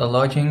has a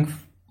lodging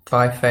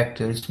 5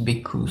 factors,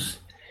 bhikkhus?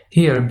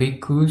 Here,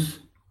 bhikkhus,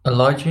 a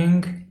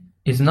lodging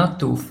is not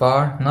too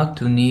far, not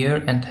too near,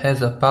 and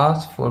has a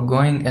path for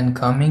going and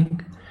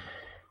coming.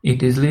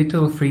 It is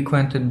little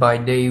frequented by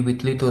day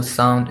with little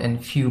sound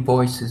and few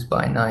voices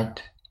by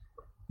night.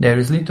 There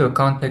is little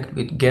contact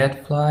with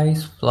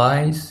gadflies,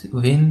 flies,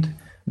 wind,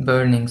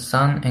 burning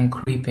sun, and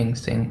creeping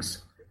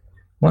things.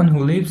 One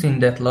who lives in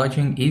that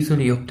lodging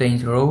easily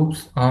obtains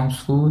robes, alms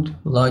food,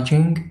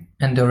 lodging,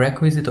 and the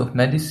requisite of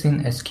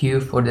medicine as cure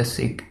for the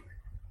sick.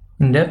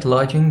 In that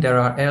lodging there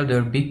are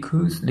elder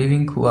bhikkhus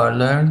living who are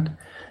learned,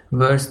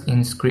 versed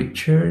in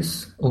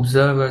scriptures,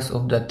 observers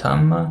of the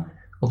Dhamma,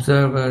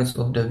 observers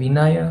of the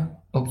Vinaya,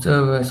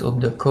 observers of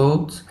the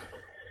codes,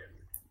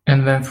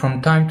 and when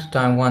from time to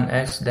time one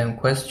asks them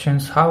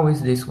questions, "How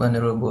is this,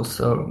 Venerable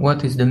Sir?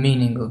 What is the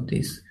meaning of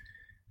this?"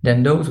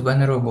 then those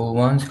venerable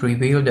ones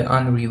reveal the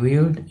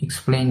unrevealed,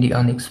 explain the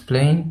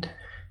unexplained,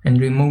 and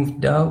remove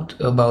doubt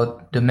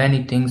about the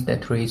many things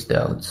that raise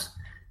doubts.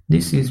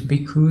 This is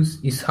bhikkhus,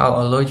 is how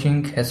a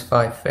lodging has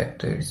 5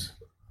 factors.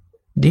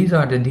 These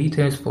are the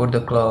details for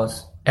the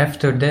clause.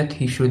 After that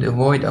he should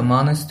avoid a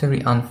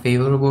monastery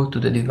unfavorable to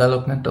the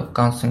development of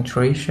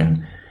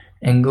concentration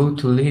and go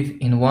to live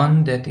in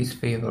one that is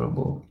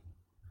favorable.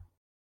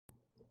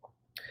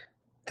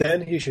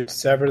 Then he should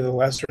sever the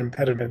lesser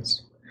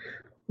impediments.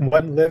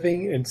 One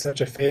living in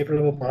such a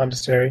favorable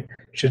monastery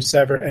should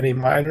sever any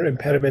minor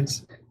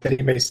impediments that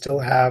he may still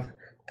have,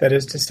 that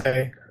is to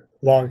say,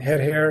 long head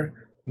hair,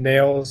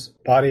 nails,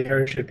 body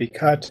hair should be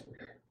cut,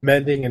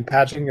 mending and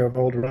patching of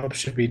old robes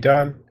should be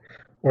done,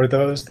 or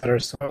those that are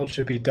soiled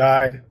should be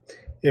dyed.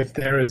 If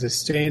there is a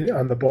stain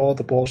on the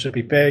bowl should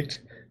be baked,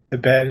 the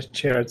bed,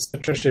 chair,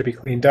 etc. should be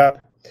cleaned up.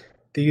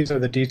 These are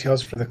the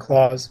details for the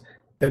clause.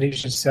 Then he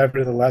should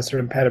sever the lesser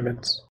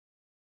impediments.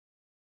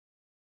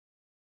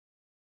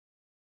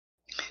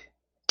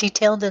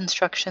 Detailed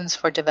instructions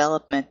for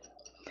development.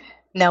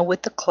 Now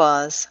with the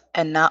clause,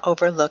 and not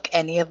overlook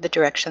any of the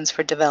directions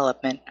for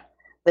development,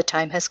 the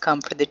time has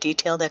come for the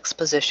detailed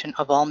exposition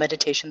of all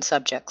meditation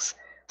subjects,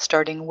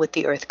 starting with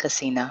the earth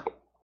kasina.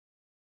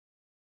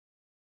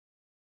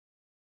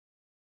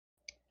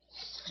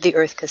 The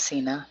earth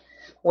kasina.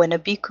 When a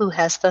bhikkhu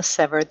has thus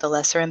severed the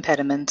lesser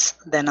impediments,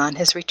 then on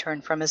his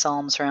return from his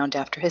alms round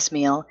after his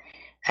meal,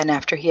 and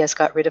after he has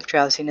got rid of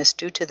drowsiness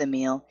due to the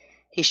meal,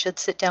 he should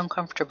sit down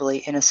comfortably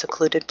in a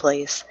secluded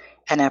place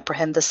and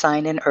apprehend the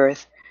sign in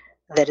earth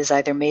that is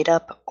either made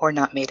up or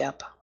not made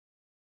up.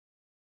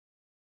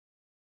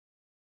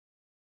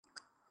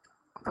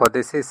 For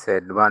this is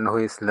said, one who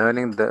is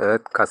learning the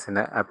earth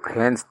kasina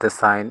apprehends the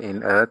sign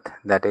in earth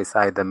that is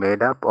either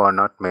made up or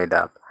not made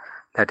up,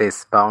 that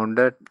is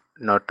bounded,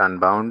 not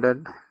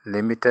unbounded,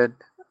 limited,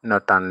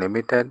 not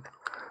unlimited,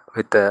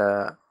 with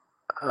a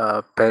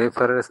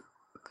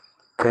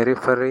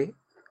periphery,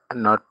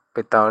 not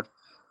without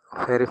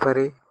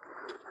periphery,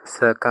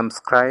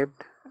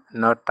 circumscribed,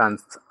 not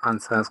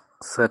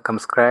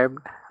uncircumscribed,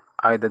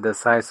 either the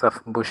size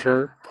of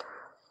bushel,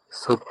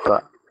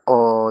 suppa,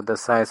 or the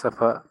size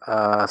of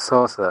a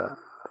saucer,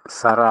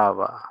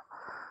 sarava.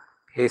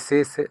 He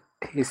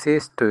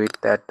sees to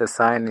it that the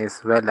sign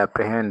is well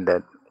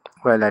apprehended,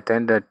 well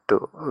attended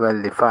to,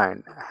 well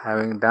defined.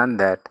 Having done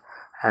that,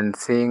 and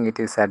seeing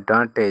its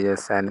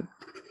advantages and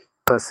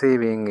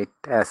perceiving it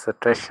as a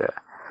treasure,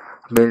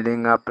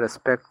 building up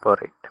respect for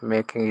it,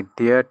 making it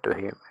dear to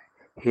him,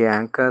 he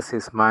anchors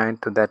his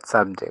mind to that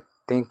subject,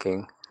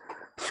 thinking,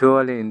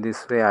 "Surely in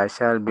this way I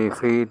shall be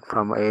freed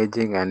from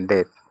aging and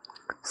death,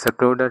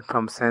 secluded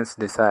from sense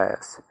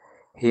desires."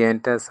 He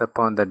enters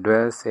upon the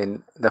dwells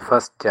in the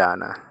first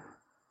jhana.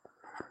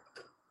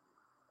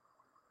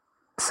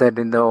 Said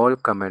in the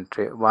old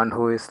commentary, one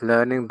who is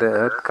learning the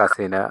earth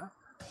kasina.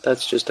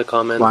 That's just a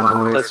comment.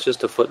 That's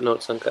just a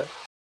footnote, Sankat.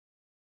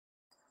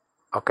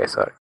 Okay,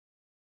 sorry.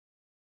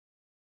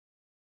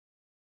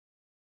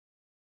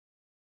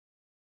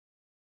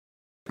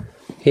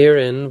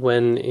 Herein,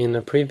 when in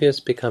a previous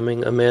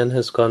becoming a man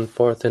has gone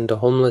forth into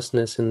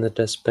homelessness in the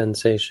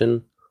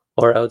dispensation,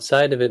 or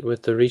outside of it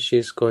with the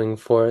rishis going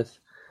forth,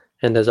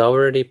 and has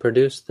already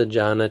produced the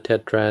jhana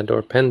tetrad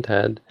or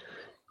pentad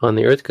on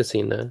the earth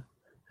kasina,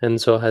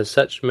 and so has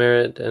such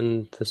merit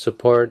and the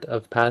support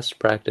of past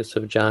practice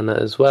of jhana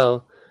as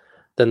well,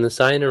 then the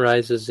sign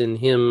arises in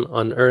him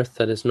on earth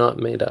that is not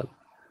made up,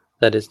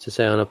 that is to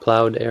say on a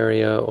ploughed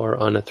area or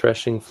on a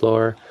threshing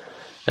floor,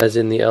 as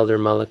in the elder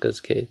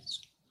Mallika's case.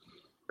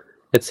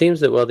 It seems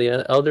that while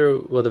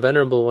the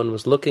Venerable One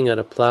was looking at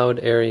a ploughed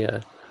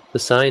area, the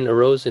sign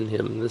arose in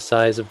him, the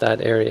size of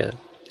that area.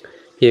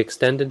 He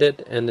extended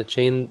it and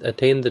attained the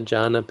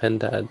jhana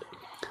pentad.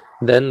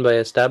 Then, by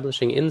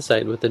establishing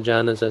insight with the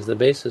jhanas as the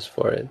basis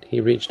for it, he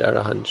reached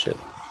arahantship.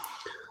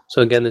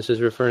 So again, this is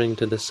referring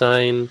to the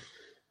sign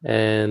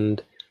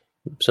and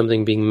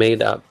something being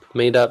made up.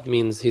 Made up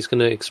means he's going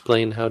to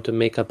explain how to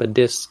make up a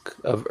disc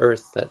of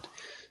earth that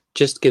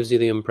just gives you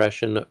the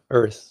impression of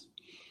earth.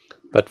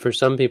 But for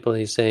some people,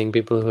 he's saying,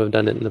 people who have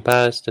done it in the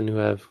past and who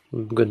have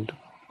good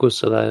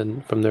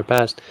kusala from their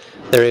past,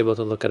 they're able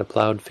to look at a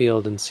plowed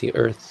field and see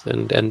earth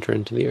and enter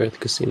into the earth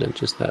kasina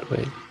just that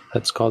way.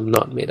 That's called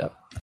not made up.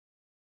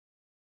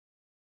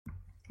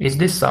 Is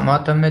this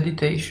samatha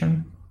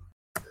meditation?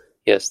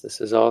 Yes, this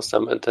is all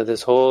samatha.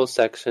 This whole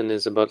section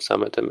is about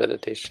samatha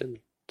meditation.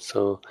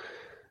 So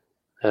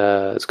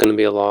it's going to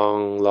be a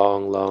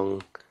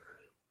long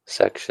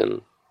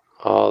section,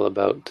 all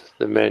about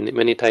the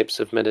many types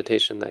of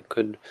meditation that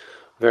could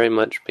very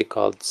much be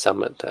called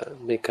samatha,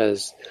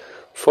 because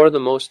for the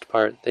most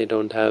part they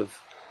don't have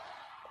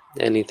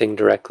anything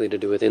directly to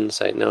do with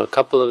insight. Now,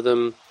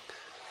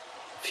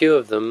 few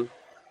of them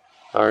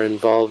are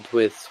involved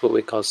with what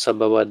we call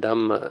sabhava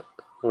dhamma,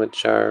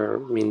 which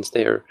means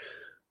they are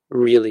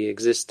really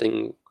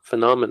existing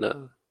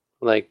phenomena,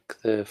 like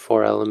the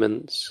four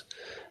elements,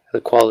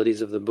 the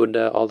qualities of the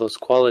Buddha. All those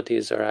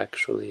qualities are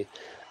actually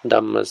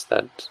dhammas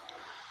that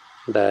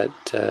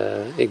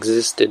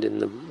existed in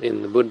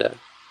the Buddha.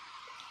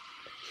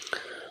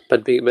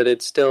 But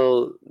it's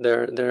still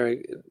they're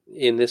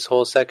in this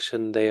whole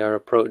section, they are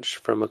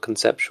approached from a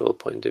conceptual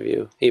point of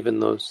view, even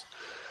those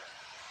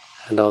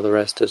and all the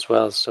rest as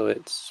well. So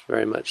it's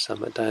very much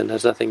samatha and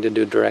has nothing to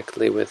do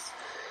directly with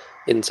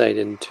insight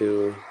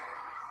into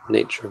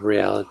nature of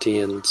reality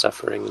and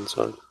suffering and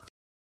so on.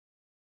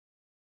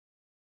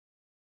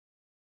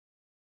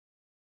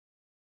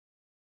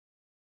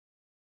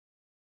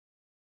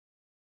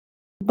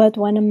 But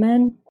when a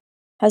man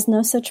has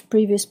no such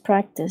previous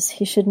practice,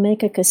 he should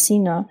make a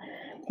kasina,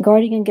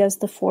 guarding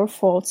against the four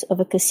faults of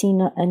a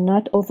kasina and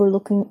not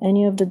overlooking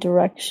any of the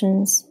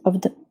directions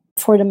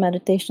for the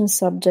meditation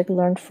subject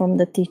learned from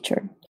the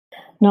teacher.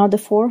 Now the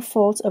four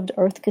faults of the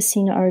earth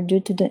kasina are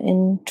due to the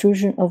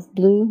intrusion of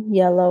blue,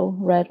 yellow,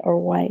 red, or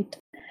white.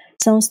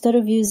 So instead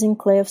of using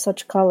clay of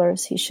such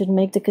colors, he should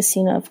make the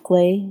kasina of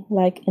clay,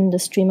 like in the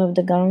stream of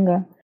the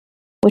Ganga,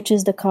 which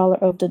is the color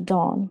of the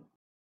dawn.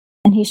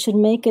 And he should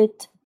make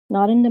it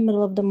not in the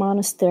middle of the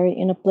monastery,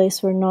 in a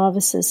place where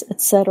novices,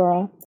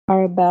 etc.,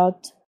 are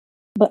about,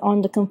 but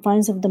on the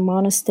confines of the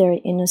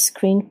monastery in a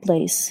screened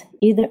place,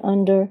 either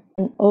under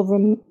an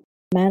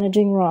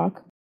over-managing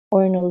rock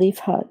or in a leaf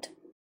hut.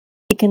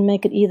 He can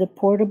make it either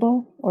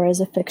portable or as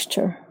a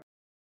fixture.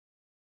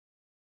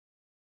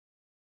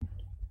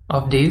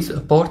 Of these, a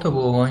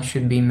portable one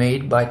should be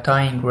made by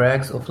tying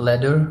rags of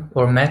leather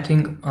or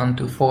matting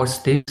onto 4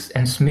 sticks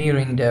and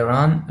smearing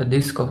thereon a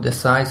disc of the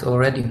size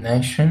already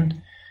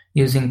mentioned,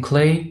 using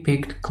clay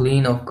picked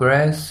clean of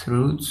grass,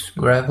 roots,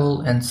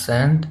 gravel, and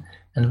sand,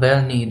 and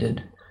well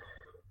kneaded.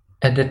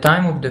 At the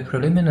time of the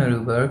preliminary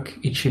work,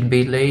 it should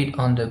be laid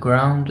on the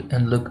ground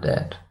and looked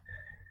at.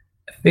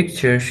 A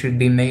fixture should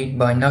be made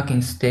by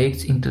knocking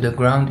stakes into the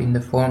ground in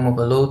the form of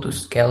a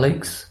lotus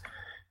calyx,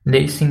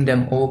 lacing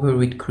them over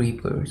with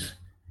creepers.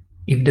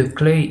 If the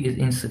clay is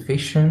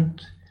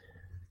insufficient,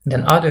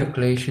 then other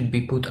clay should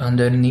be put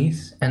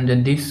underneath, and the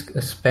disc,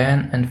 a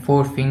span, and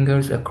 4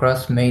 fingers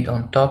across made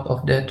on top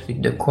of that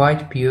with the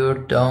quite pure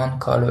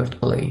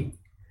dawn-colored clay.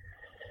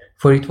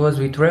 For it was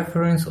with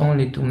reference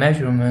only to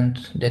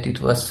measurement that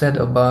it was said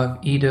above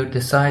either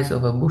the size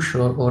of a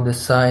bushel or the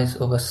size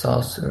of a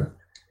saucer.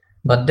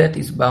 But that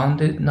is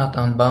bounded, not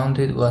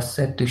unbounded, was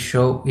said to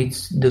show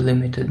its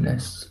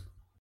delimitedness.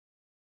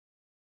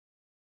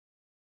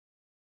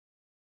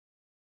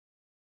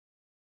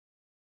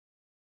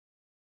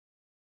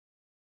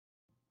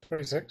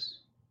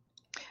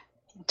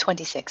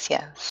 26,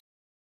 yes.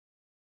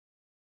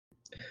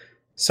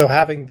 So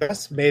having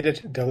thus made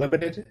it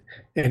delimited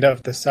and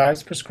of the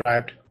size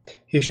prescribed,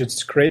 he should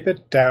scrape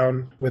it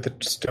down with a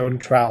stone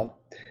trowel.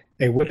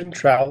 A wooden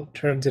trowel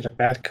turns it a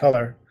matte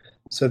color,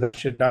 so that it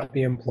should not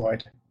be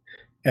employed,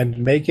 and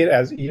make it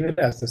as even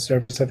as the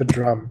surface of a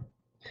drum.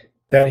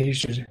 Then he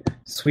should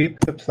sweep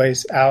the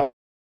place out.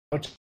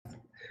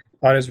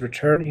 On his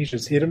return he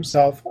should seat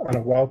himself on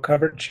a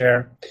well-covered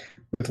chair,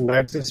 with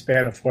legs a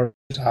span of 4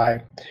 feet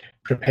high,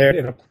 prepared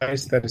in a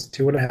place that is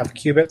 2.5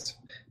 cubits,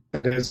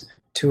 that is,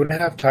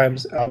 2.5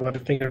 times elbow to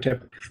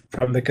fingertip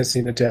from the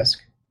kasina disc.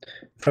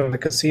 from the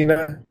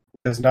kasina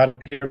does not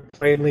appear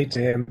plainly to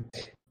him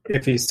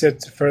if he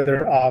sits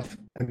further off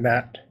than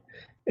that,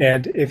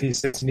 and if he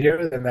sits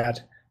nearer than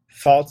that,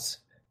 faults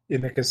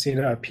in the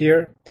kasina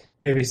appear.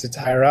 If he sits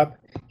higher up,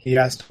 he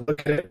has to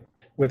look at it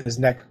with his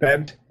neck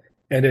bent,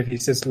 and if he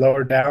sits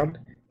lower down,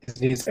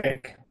 his knees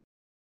ache.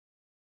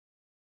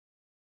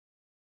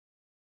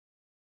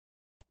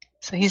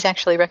 So he's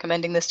actually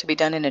recommending this to be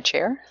done in a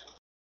chair?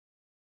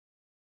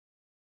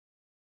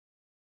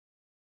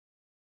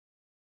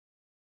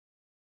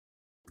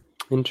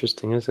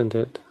 Interesting, isn't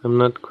it? I'm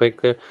not quite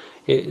clear.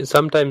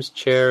 Sometimes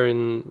chair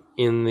in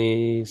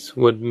these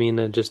would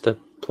mean just a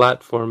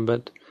platform,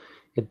 but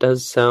it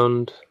does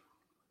sound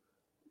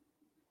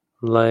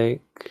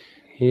like,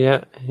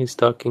 yeah, he's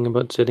talking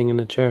about sitting in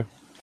a chair.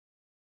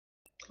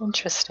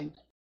 Interesting.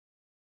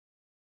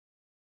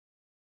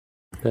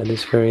 That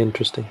is very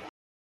interesting.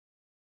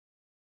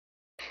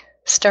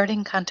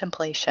 Starting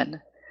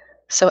contemplation.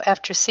 So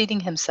after seating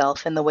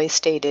himself in the way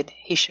stated,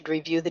 he should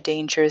review the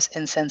dangers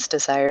in sense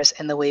desires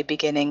in the way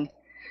beginning.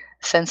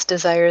 Sense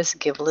desires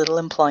give little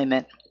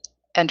employment,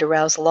 and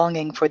arouse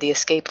longing for the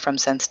escape from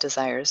sense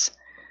desires,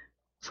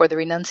 for the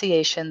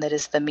renunciation that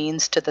is the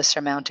means to the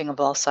surmounting of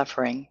all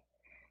suffering.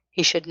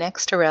 He should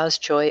next arouse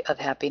joy of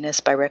happiness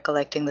by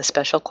recollecting the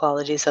special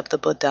qualities of the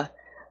Buddha,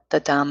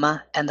 the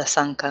Dhamma, and the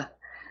Sangha.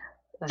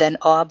 Then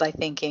awe by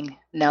thinking,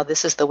 now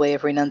this is the way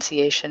of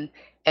renunciation,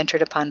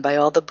 entered upon by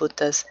all the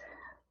Buddhas,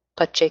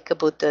 Pacceka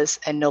Buddhas,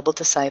 and noble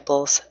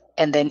disciples,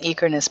 and then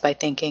eagerness by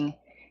thinking,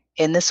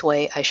 in this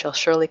way I shall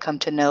surely come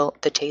to know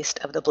the taste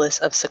of the bliss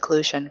of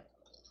seclusion.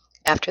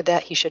 After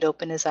that he should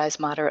open his eyes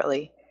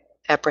moderately,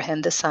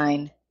 apprehend the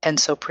sign, and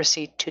so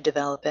proceed to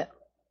develop it.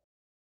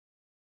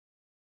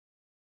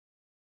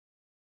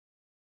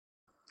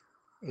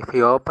 If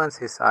he opens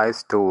his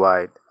eyes too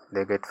wide,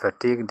 they get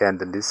fatigued and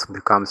the disc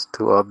becomes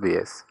too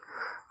obvious,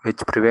 which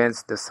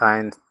prevents the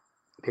sign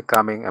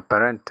becoming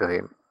apparent to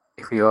him.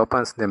 If he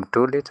opens them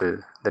too little,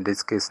 the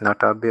disc is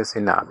not obvious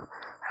enough,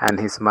 and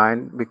his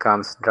mind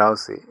becomes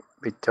drowsy,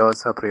 which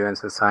also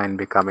prevents the sign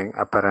becoming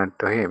apparent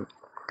to him.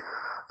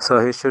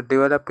 So he should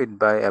develop it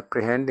by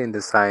apprehending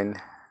the sign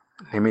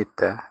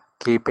nimitta,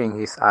 keeping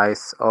his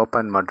eyes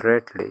open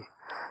moderately,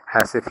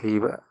 as if he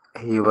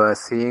were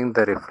seeing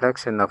the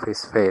reflection of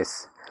his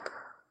face,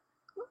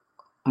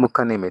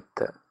 mukha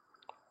nimitta,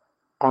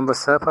 on the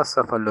surface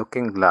of a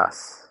looking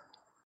glass.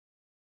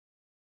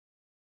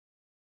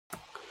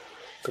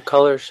 The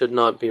color should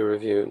not be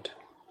reviewed.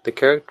 The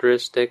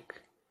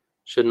characteristic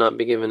should not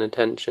be given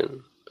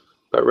attention,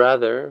 but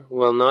rather,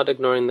 while not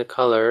ignoring the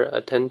color,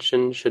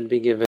 attention should be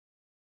given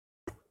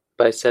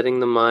by setting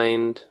the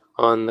mind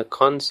on the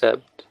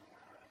concept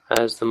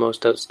as the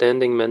most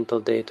outstanding mental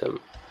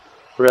datum,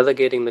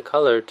 relegating the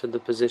color to the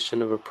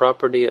position of a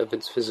property of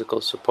its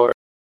physical support.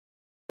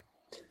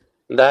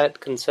 That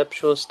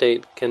conceptual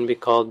state can be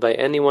called by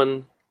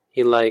anyone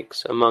he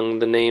likes among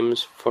the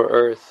names for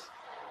earth,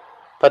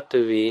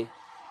 Patavi,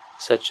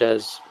 such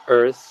as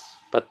earth,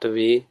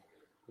 Patavi,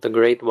 the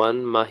great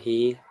one,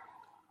 Mahi,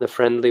 the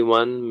friendly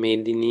one,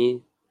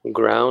 Medini,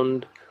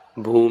 ground,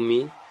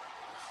 Bhumi,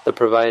 the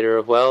provider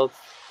of wealth,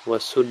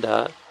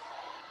 Vasudha,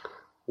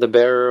 the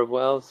bearer of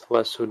wealth,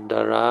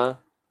 Vasudhara,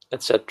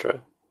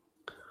 etc.,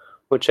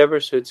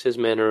 whichever suits his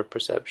manner of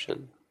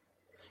perception.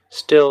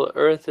 Still,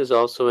 earth is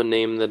also a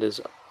name that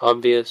is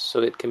obvious,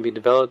 so it can be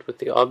developed with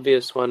the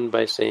obvious one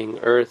by saying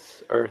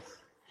earth, earth.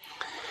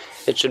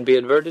 It should be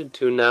adverted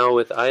to now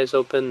with eyes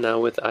open, now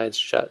with eyes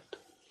shut.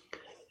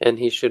 And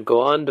he should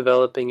go on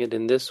developing it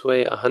in this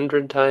way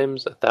 100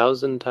 times,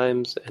 1,000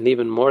 times, and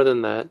even more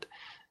than that,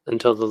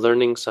 until the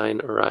learning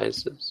sign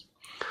arises.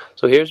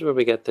 So here's where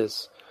we get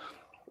this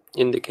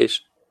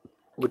indication,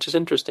 which is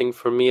interesting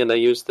for me, and I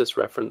use this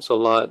reference a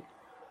lot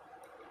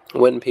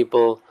when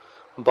people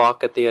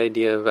balk at the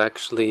idea of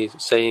actually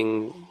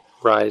saying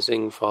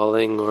rising,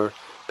 falling, or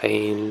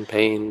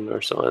pain,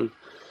 or so on.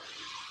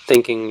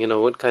 Thinking,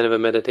 what kind of a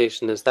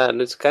meditation is that?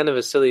 And it's kind of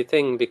a silly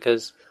thing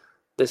because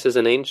this is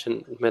an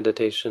ancient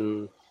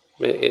meditation.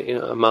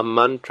 A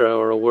mantra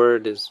or a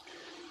word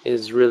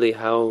is really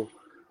how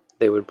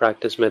they would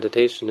practice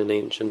meditation in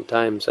ancient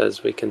times,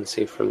 as we can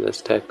see from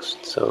this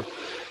text. So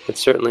it's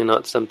certainly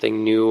not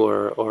something new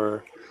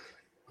or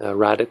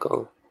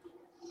radical,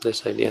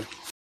 this idea.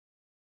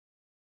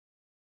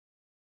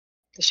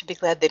 They should be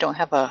glad they don't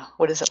have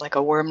like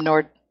a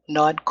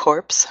worm-gnawed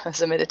corpse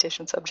as a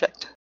meditation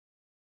subject.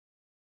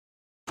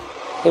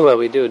 Yeah, well,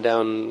 we do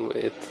down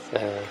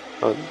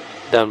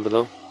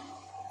below.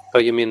 Oh,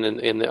 you mean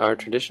in our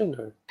tradition,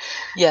 or?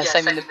 Yes,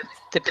 I mean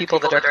the people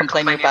that are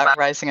complaining about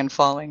rising and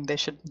falling, they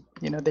should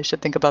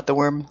think about the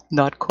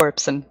worm-gnawed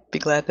corpse and be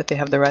glad that they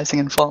have the rising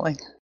and falling.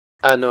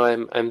 No,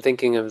 I'm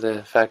thinking of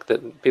the fact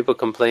that people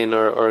complain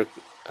or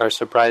are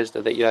surprised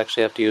that you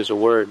actually have to use a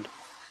word,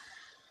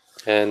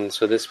 and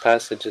so this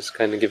passage is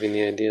kind of giving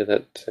the idea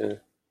that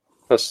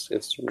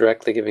it's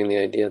directly giving the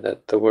idea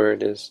that the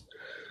word is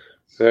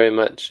very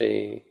much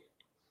it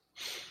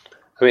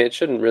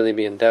shouldn't really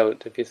be in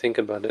doubt if you think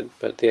about it,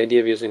 but the idea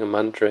of using a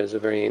mantra is a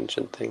very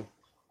ancient thing.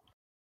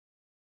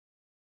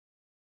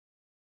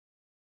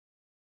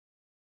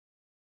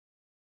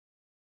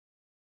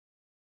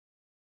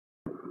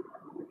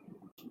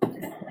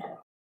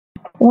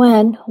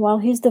 When, while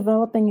he's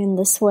developing in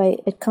this way,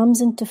 it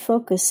comes into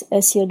focus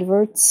as he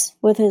adverts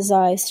with his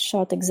eyes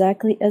shut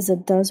exactly as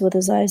it does with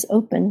his eyes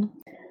open,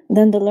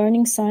 then the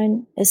learning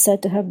sign is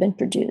said to have been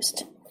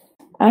produced.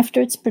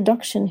 After its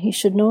production, he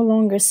should no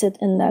longer sit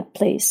in that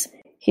place.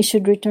 He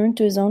should return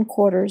to his own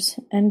quarters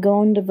and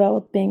go on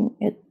developing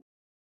it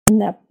in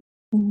that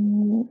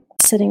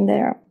sitting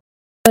there.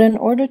 But in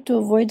order to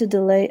avoid the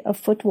delay of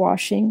foot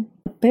washing,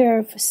 a pair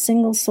of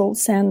single-soled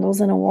sandals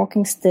and a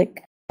walking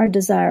stick are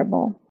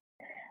desirable.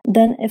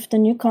 Then, if the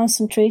new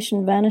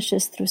concentration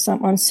vanishes through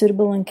some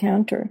unsuitable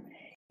encounter,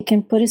 he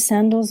can put his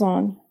sandals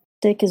on,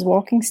 take his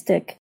walking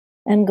stick,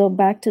 and go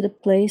back to the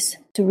place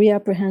to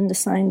reapprehend the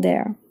sign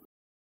there.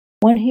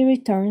 When he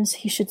returns,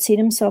 he should seat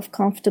himself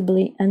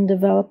comfortably and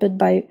develop it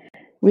by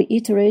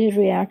reiterated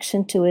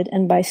reaction to it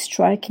and by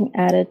striking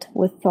at it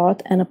with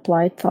thought and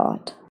applied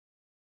thought.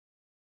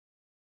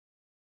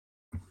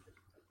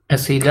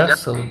 As he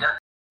does so,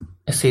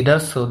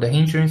 the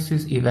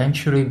hindrances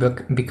eventually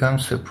become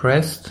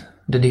suppressed,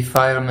 the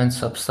defilements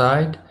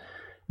subside,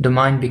 the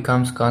mind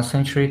becomes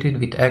concentrated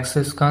with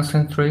excess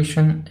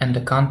concentration, and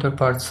the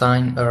counterpart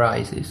sign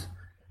arises.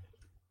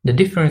 The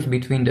difference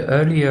between the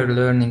earlier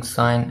learning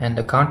sign and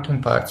the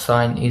counterpart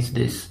sign is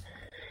this.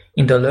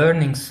 In the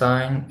learning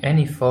sign,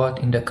 any thought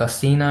in the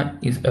kasina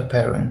is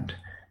apparent,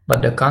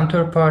 but the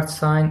counterpart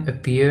sign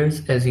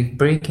appears as if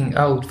breaking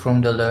out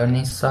from the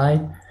learning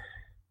side,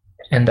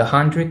 and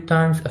 100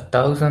 times,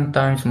 1,000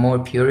 times more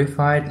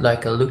purified,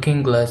 like a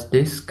looking-glass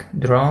disc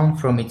drawn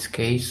from its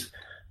case,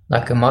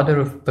 like a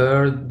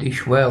mother-of-pearl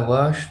dish well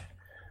washed,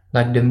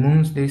 like the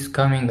moon's disc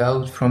coming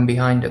out from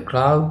behind a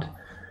cloud,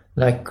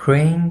 like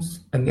cranes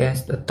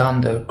against a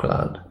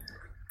thundercloud.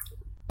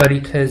 But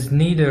it has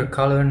neither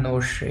color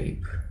nor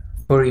shape,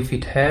 for if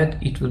it had,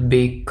 it would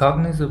be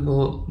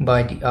cognizable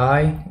by the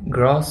eye,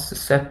 gross,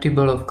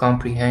 susceptible of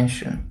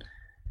comprehension,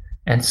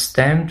 and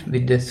stamped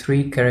with the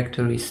three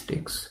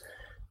characteristics.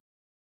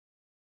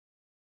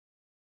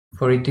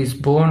 For it is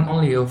born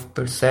only of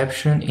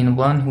perception in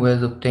one who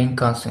has obtained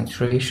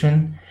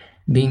concentration,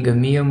 being a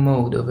mere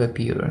mode of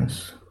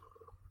appearance.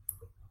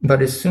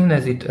 But as soon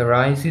as it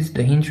arises,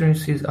 the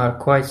hindrances are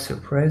quite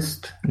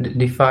suppressed, the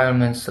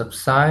defilements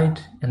subside,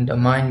 and the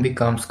mind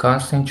becomes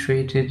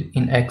concentrated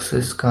in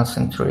excess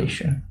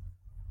concentration.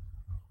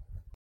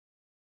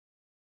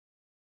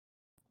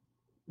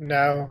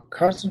 Now,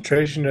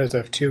 concentration is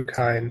of two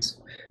kinds,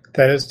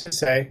 that is to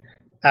say,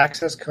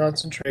 access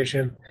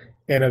concentration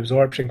and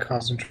absorption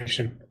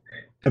concentration.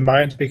 The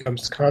mind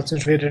becomes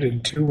concentrated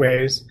in two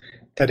ways,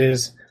 that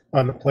is,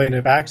 on the plane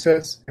of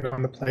access and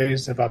on the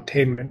planes of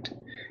obtainment.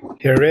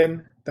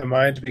 Herein, the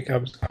mind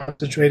becomes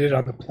concentrated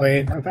on the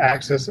plane of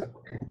access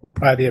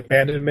by the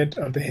abandonment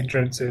of the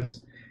hindrances,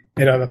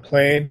 and on the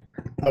plane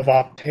of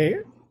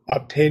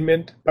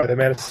obtainment by the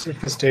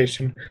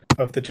manifestation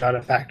of the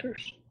jhana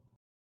factors.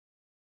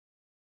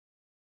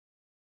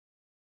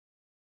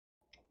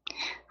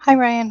 Hi,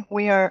 Ryan.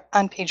 We are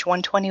on page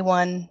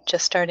 121,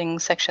 just starting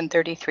section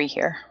 33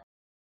 here.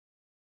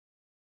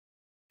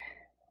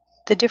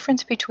 The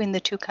difference between the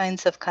two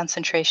kinds of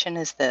concentration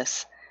is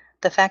this.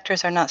 The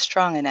factors are not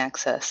strong in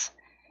access.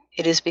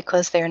 It is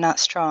because they are not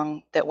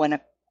strong that when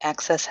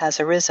access has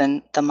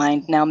arisen, the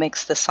mind now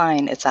makes the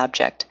sign its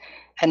object,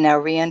 and now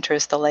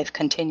re-enters the life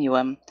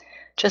continuum,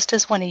 just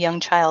as when a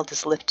young child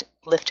is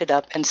lifted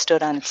up and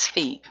stood on its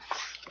feet.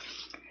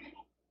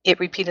 It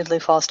repeatedly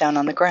falls down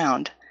on the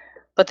ground.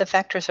 But the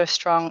factors are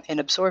strong in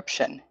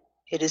absorption.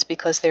 It is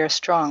because they are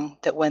strong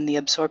that when the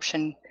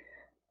absorption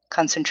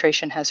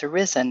concentration has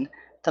arisen,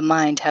 the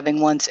mind,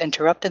 having once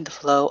interrupted the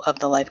flow of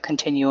the life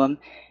continuum,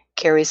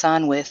 carries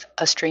on with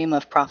a stream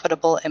of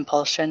profitable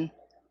impulsion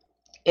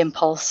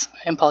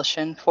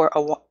for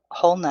a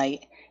whole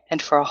night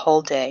and for a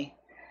whole day,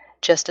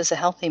 just as a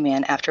healthy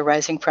man, after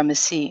rising from his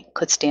seat,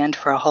 could stand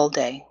for a whole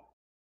day.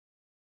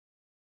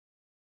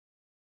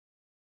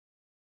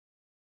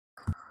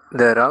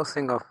 The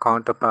arousing of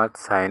counterpart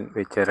sign,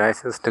 which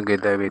arises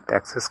together with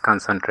excess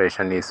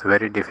concentration, is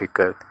very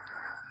difficult.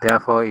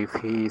 Therefore, if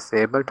he is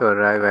able to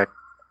arrive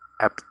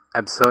at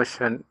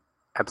absorption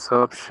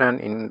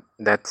in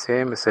that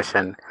same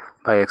session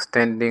by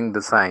extending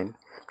the sign,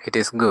 it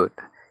is good.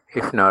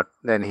 If not,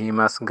 then he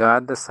must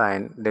guard the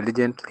sign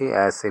diligently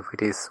as if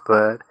it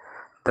were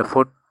the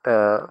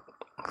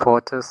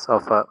fortress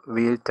of a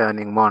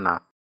wheel-turning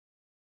monarch.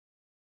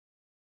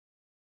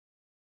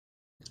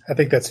 I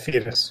think that's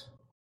fetus.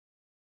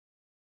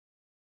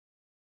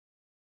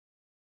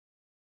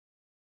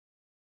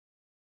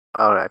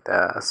 Alright,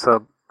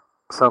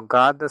 so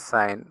guard the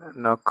sign,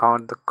 now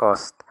count the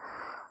cost,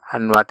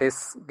 and what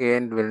is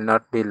gained will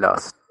not be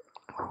lost.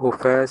 Who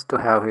fails to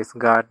have his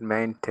guard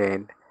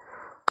maintained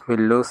will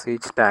lose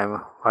each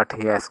time what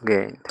he has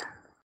gained.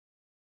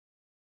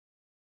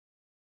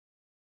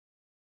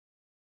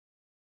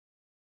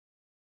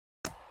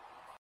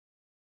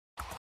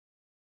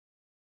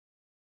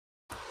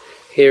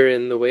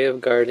 Herein the way of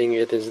guarding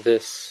it is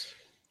this: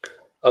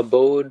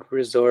 abode,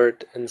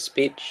 resort, and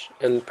speech,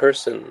 and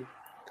person,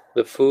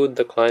 the food,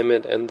 the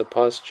climate, and the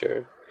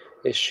posture,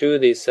 eschew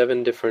these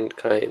 7 different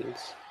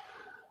kinds.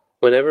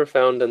 whenever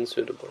found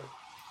unsuitable.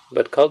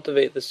 But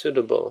cultivate the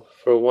suitable,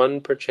 for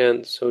one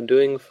perchance so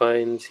doing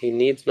finds he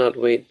needs not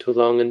wait too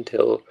long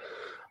until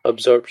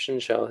absorption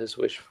shall his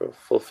wish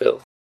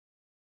fulfill.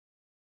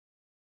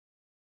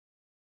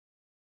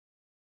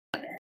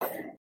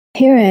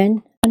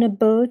 Herein, an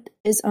abode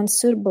is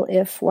unsuitable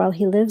if, while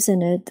he lives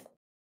in it,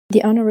 the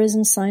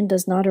unarisen sign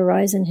does not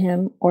arise in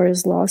him or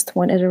is lost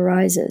when it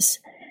arises,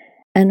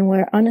 and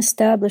where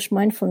unestablished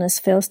mindfulness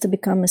fails to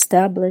become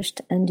established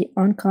and the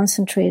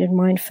unconcentrated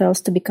mind fails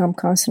to become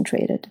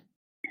concentrated.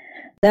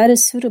 That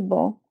is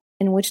suitable,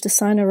 in which the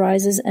sign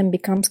arises and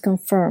becomes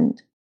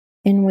confirmed,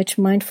 in which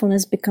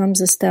mindfulness becomes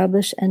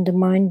established and the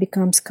mind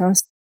becomes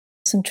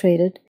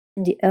concentrated,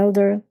 in the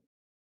elder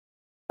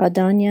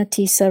Adanya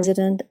Tisa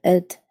resident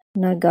at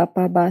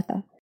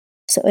Nagapabata.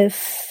 So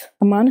if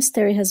a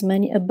monastery has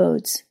many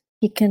abodes,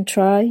 he can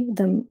try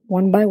them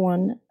one by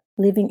one,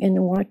 living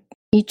in one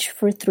each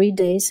for 3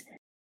 days,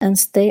 and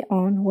stay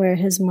on where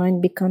his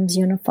mind becomes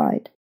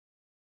unified.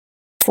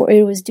 For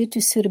it was due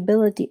to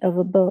suitability of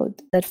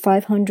abode that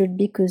 500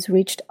 bhikkhus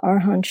reached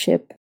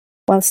arhatship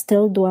while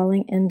still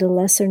dwelling in the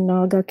lesser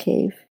Naga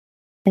cave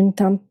in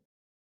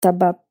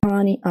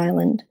Tabapani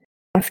island,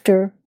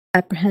 after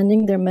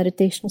apprehending their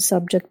meditation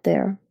subject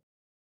there.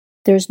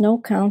 There is no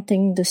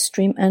counting the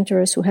stream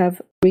enterers who have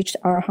reached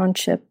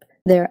arhatship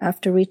there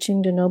after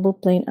reaching the noble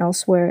plane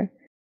elsewhere,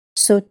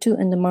 so too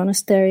in the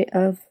monastery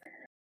of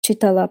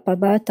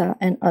Chitalapabata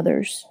and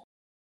others.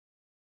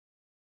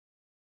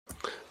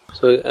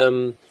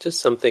 So just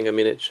something,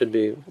 it should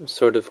be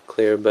sort of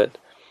clear, but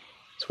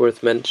it's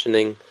worth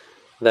mentioning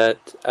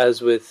that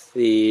as with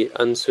the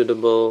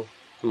unsuitable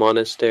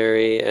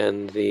monastery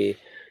and the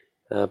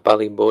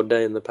Pali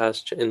Bodha in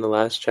the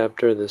last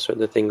chapter, the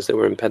sort of things that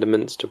were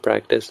impediments to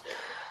practice,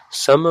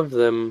 some of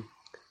them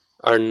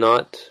are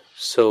not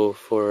so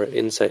for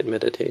insight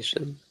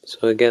meditation.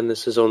 So again,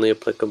 this is only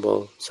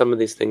applicable, some of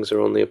these things are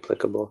only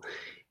applicable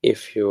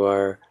if you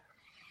are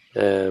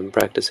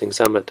practicing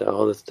samatha.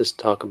 All this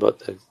talk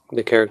about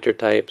the character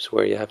types,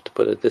 where you have to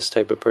put this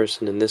type of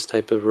person in this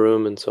type of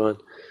room and so on.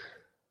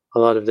 A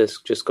lot of this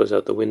just goes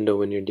out the window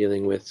when you're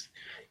dealing with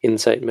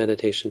insight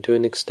meditation to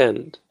an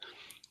extent.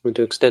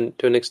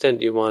 To an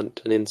extent, you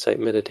want an insight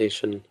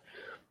meditation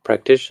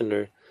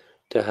practitioner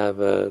to have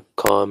a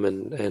calm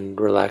and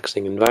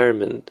relaxing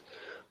environment.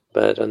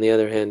 But on the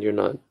other hand, you're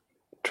not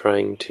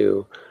trying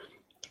to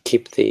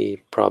keep the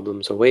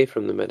problems away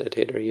from the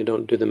meditator. You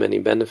don't do them any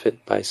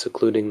benefit by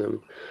secluding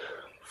them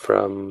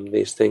from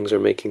these things or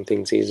making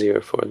things easier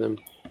for them.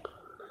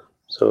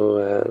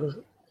 So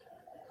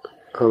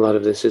a lot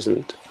of this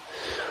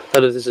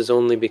is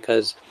only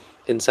because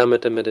in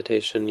samatha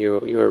meditation you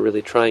are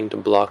really trying to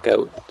block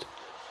out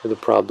the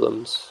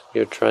problems.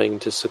 You're trying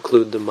to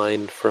seclude the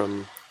mind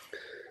from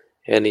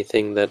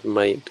anything that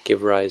might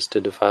give rise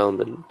to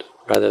defilement,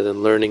 rather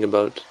than learning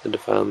about the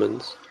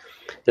defilements.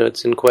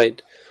 It's in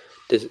quite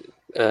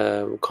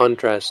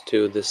contrast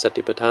to the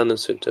Satipatthana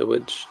Sutta,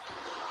 which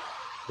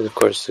of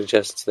course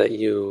suggests that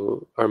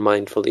you are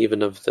mindful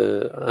even of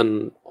the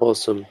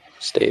unwholesome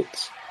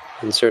states,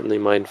 and certainly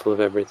mindful of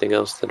everything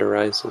else that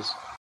arises.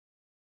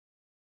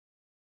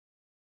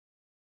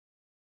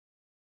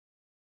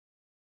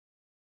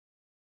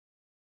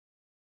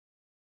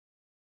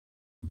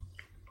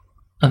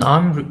 An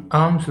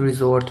alms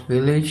resort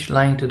village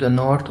lying to the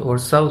north or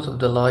south of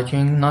the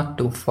lodging, not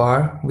too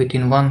far,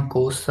 within 1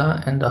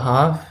 kosa and a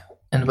half,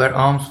 and where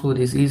alms food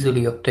is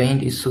easily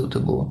obtained, is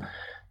suitable.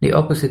 The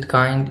opposite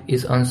kind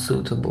is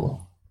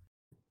unsuitable.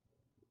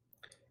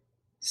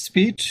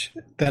 Speech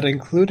that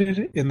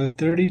included in the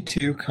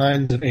 32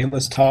 kinds of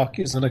aimless talk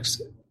is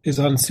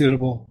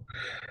unsuitable,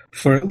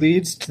 for it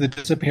leads to the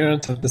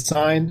disappearance of the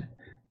sign,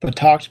 but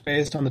talk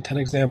based on the 10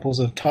 examples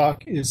of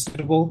talk is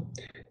suitable,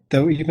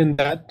 though even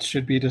that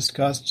should be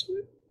discussed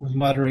with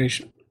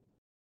moderation.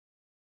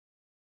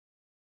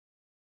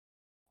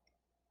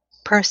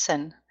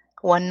 Person,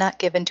 one not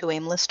given to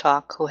aimless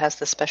talk, who has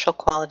the special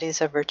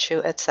qualities of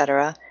virtue,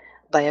 etc.,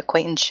 by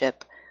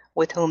acquaintanceship,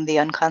 with whom the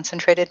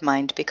unconcentrated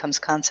mind becomes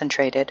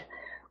concentrated,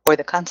 or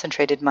the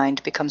concentrated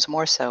mind becomes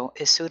more so,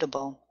 is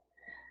suitable.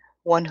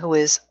 One who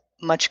is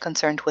much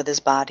concerned with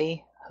his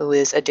body, who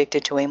is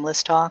addicted to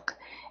aimless talk,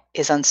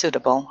 is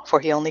unsuitable,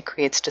 for he only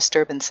creates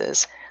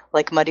disturbances,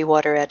 like muddy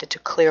water added to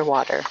clear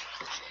water.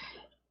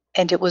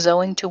 And it was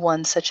owing to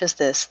one such as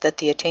this that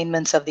the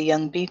attainments of the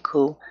young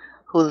bhikkhu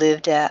who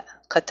lived at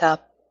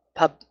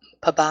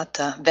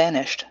Katapabata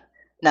vanished,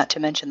 not to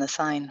mention the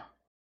sign.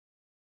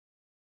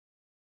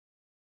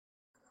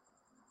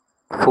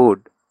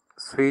 Food.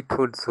 Sweet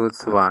food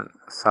suits one,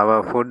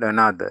 sour food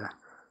another.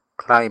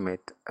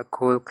 Climate. A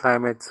cool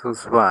climate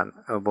suits one,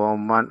 a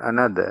warm one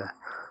another.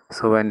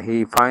 So when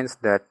he finds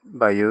that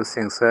by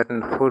using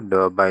certain food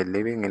or by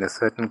living in a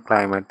certain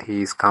climate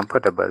he is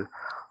comfortable,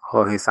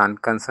 or his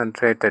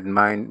unconcentrated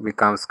mind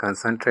becomes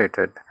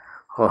concentrated,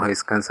 or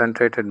his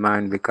concentrated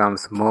mind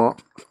becomes more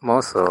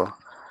so,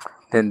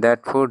 then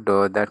that food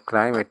or that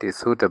climate is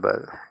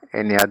suitable.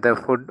 Any other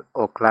food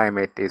or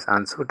climate is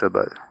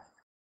unsuitable.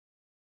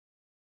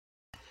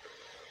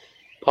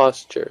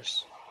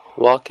 Postures.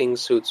 Walking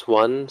suits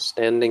one,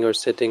 standing or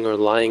sitting or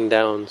lying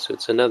down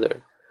suits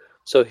another.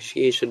 So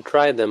he should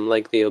try them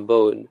like the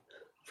abode,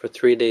 for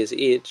 3 days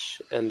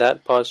each, and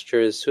that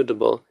posture is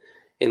suitable,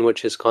 in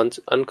which his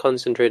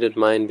unconcentrated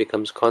mind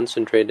becomes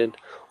concentrated,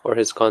 or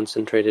his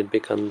concentrated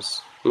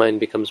mind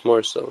becomes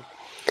more so.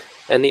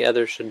 Any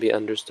other should be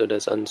understood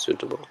as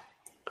unsuitable.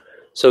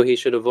 So he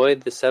should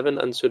avoid the 7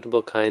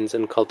 unsuitable kinds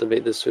and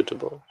cultivate the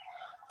suitable.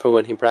 For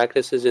when he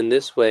practices in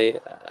this way,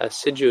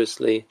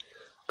 assiduously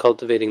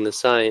cultivating the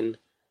sign,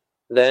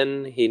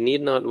 then he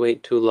need not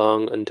wait too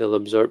long until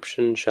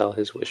absorption shall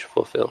his wish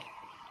fulfill.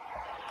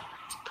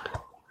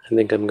 I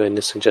think I'm going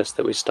to suggest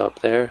that we stop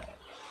there,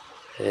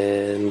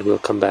 and we'll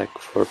come back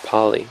for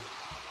Pali.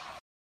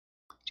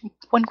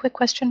 One quick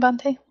question,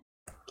 Bhante.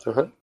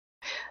 Uh-huh.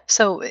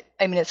 So,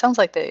 I mean, it sounds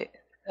like a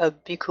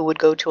bhikkhu would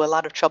go to a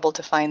lot of trouble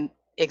to find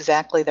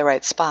exactly the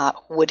right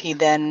spot. Would he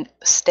then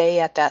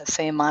stay at that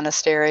same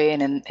monastery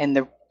and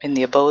in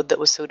the abode that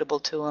was suitable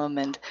to him,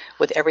 and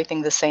with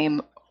everything the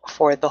same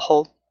for the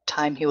whole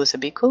time he was a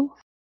bhikkhu?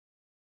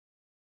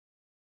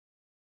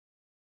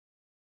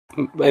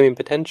 I mean,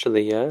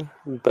 potentially, yeah,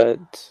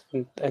 but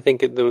I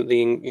think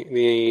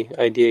the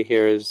idea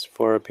here is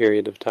for a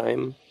period of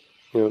time.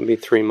 It would be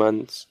 3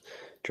 months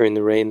during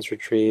the rains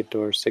retreat,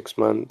 or 6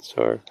 months,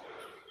 or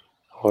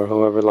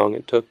however long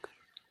it took.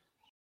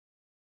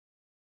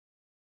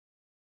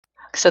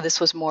 So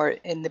this was more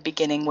in the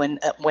beginning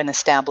when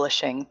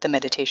establishing the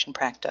meditation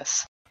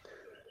practice.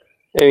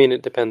 I mean,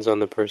 it depends on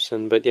the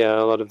person, but yeah,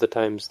 a lot of the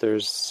times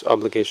there's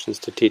obligations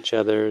to teach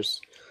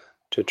others,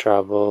 to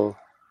travel,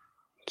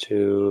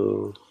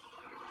 to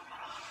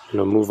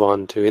move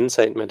on to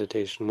insight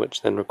meditation,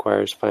 which then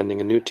requires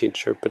finding a new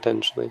teacher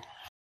potentially.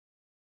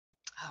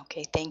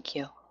 Okay, thank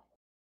you.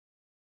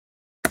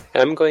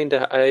 I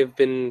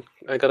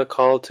got a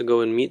call to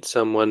go and meet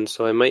someone,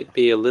 so I might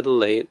be a little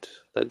late.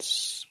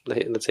 Let's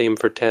aim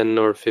for 10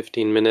 or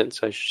 15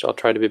 minutes. I'll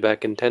try to be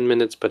back in 10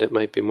 minutes, but it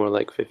might be more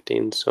like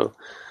 15, so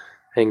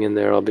hang in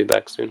there. I'll be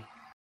back soon.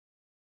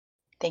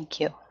 Thank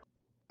you.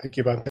 Thank you, Bhante.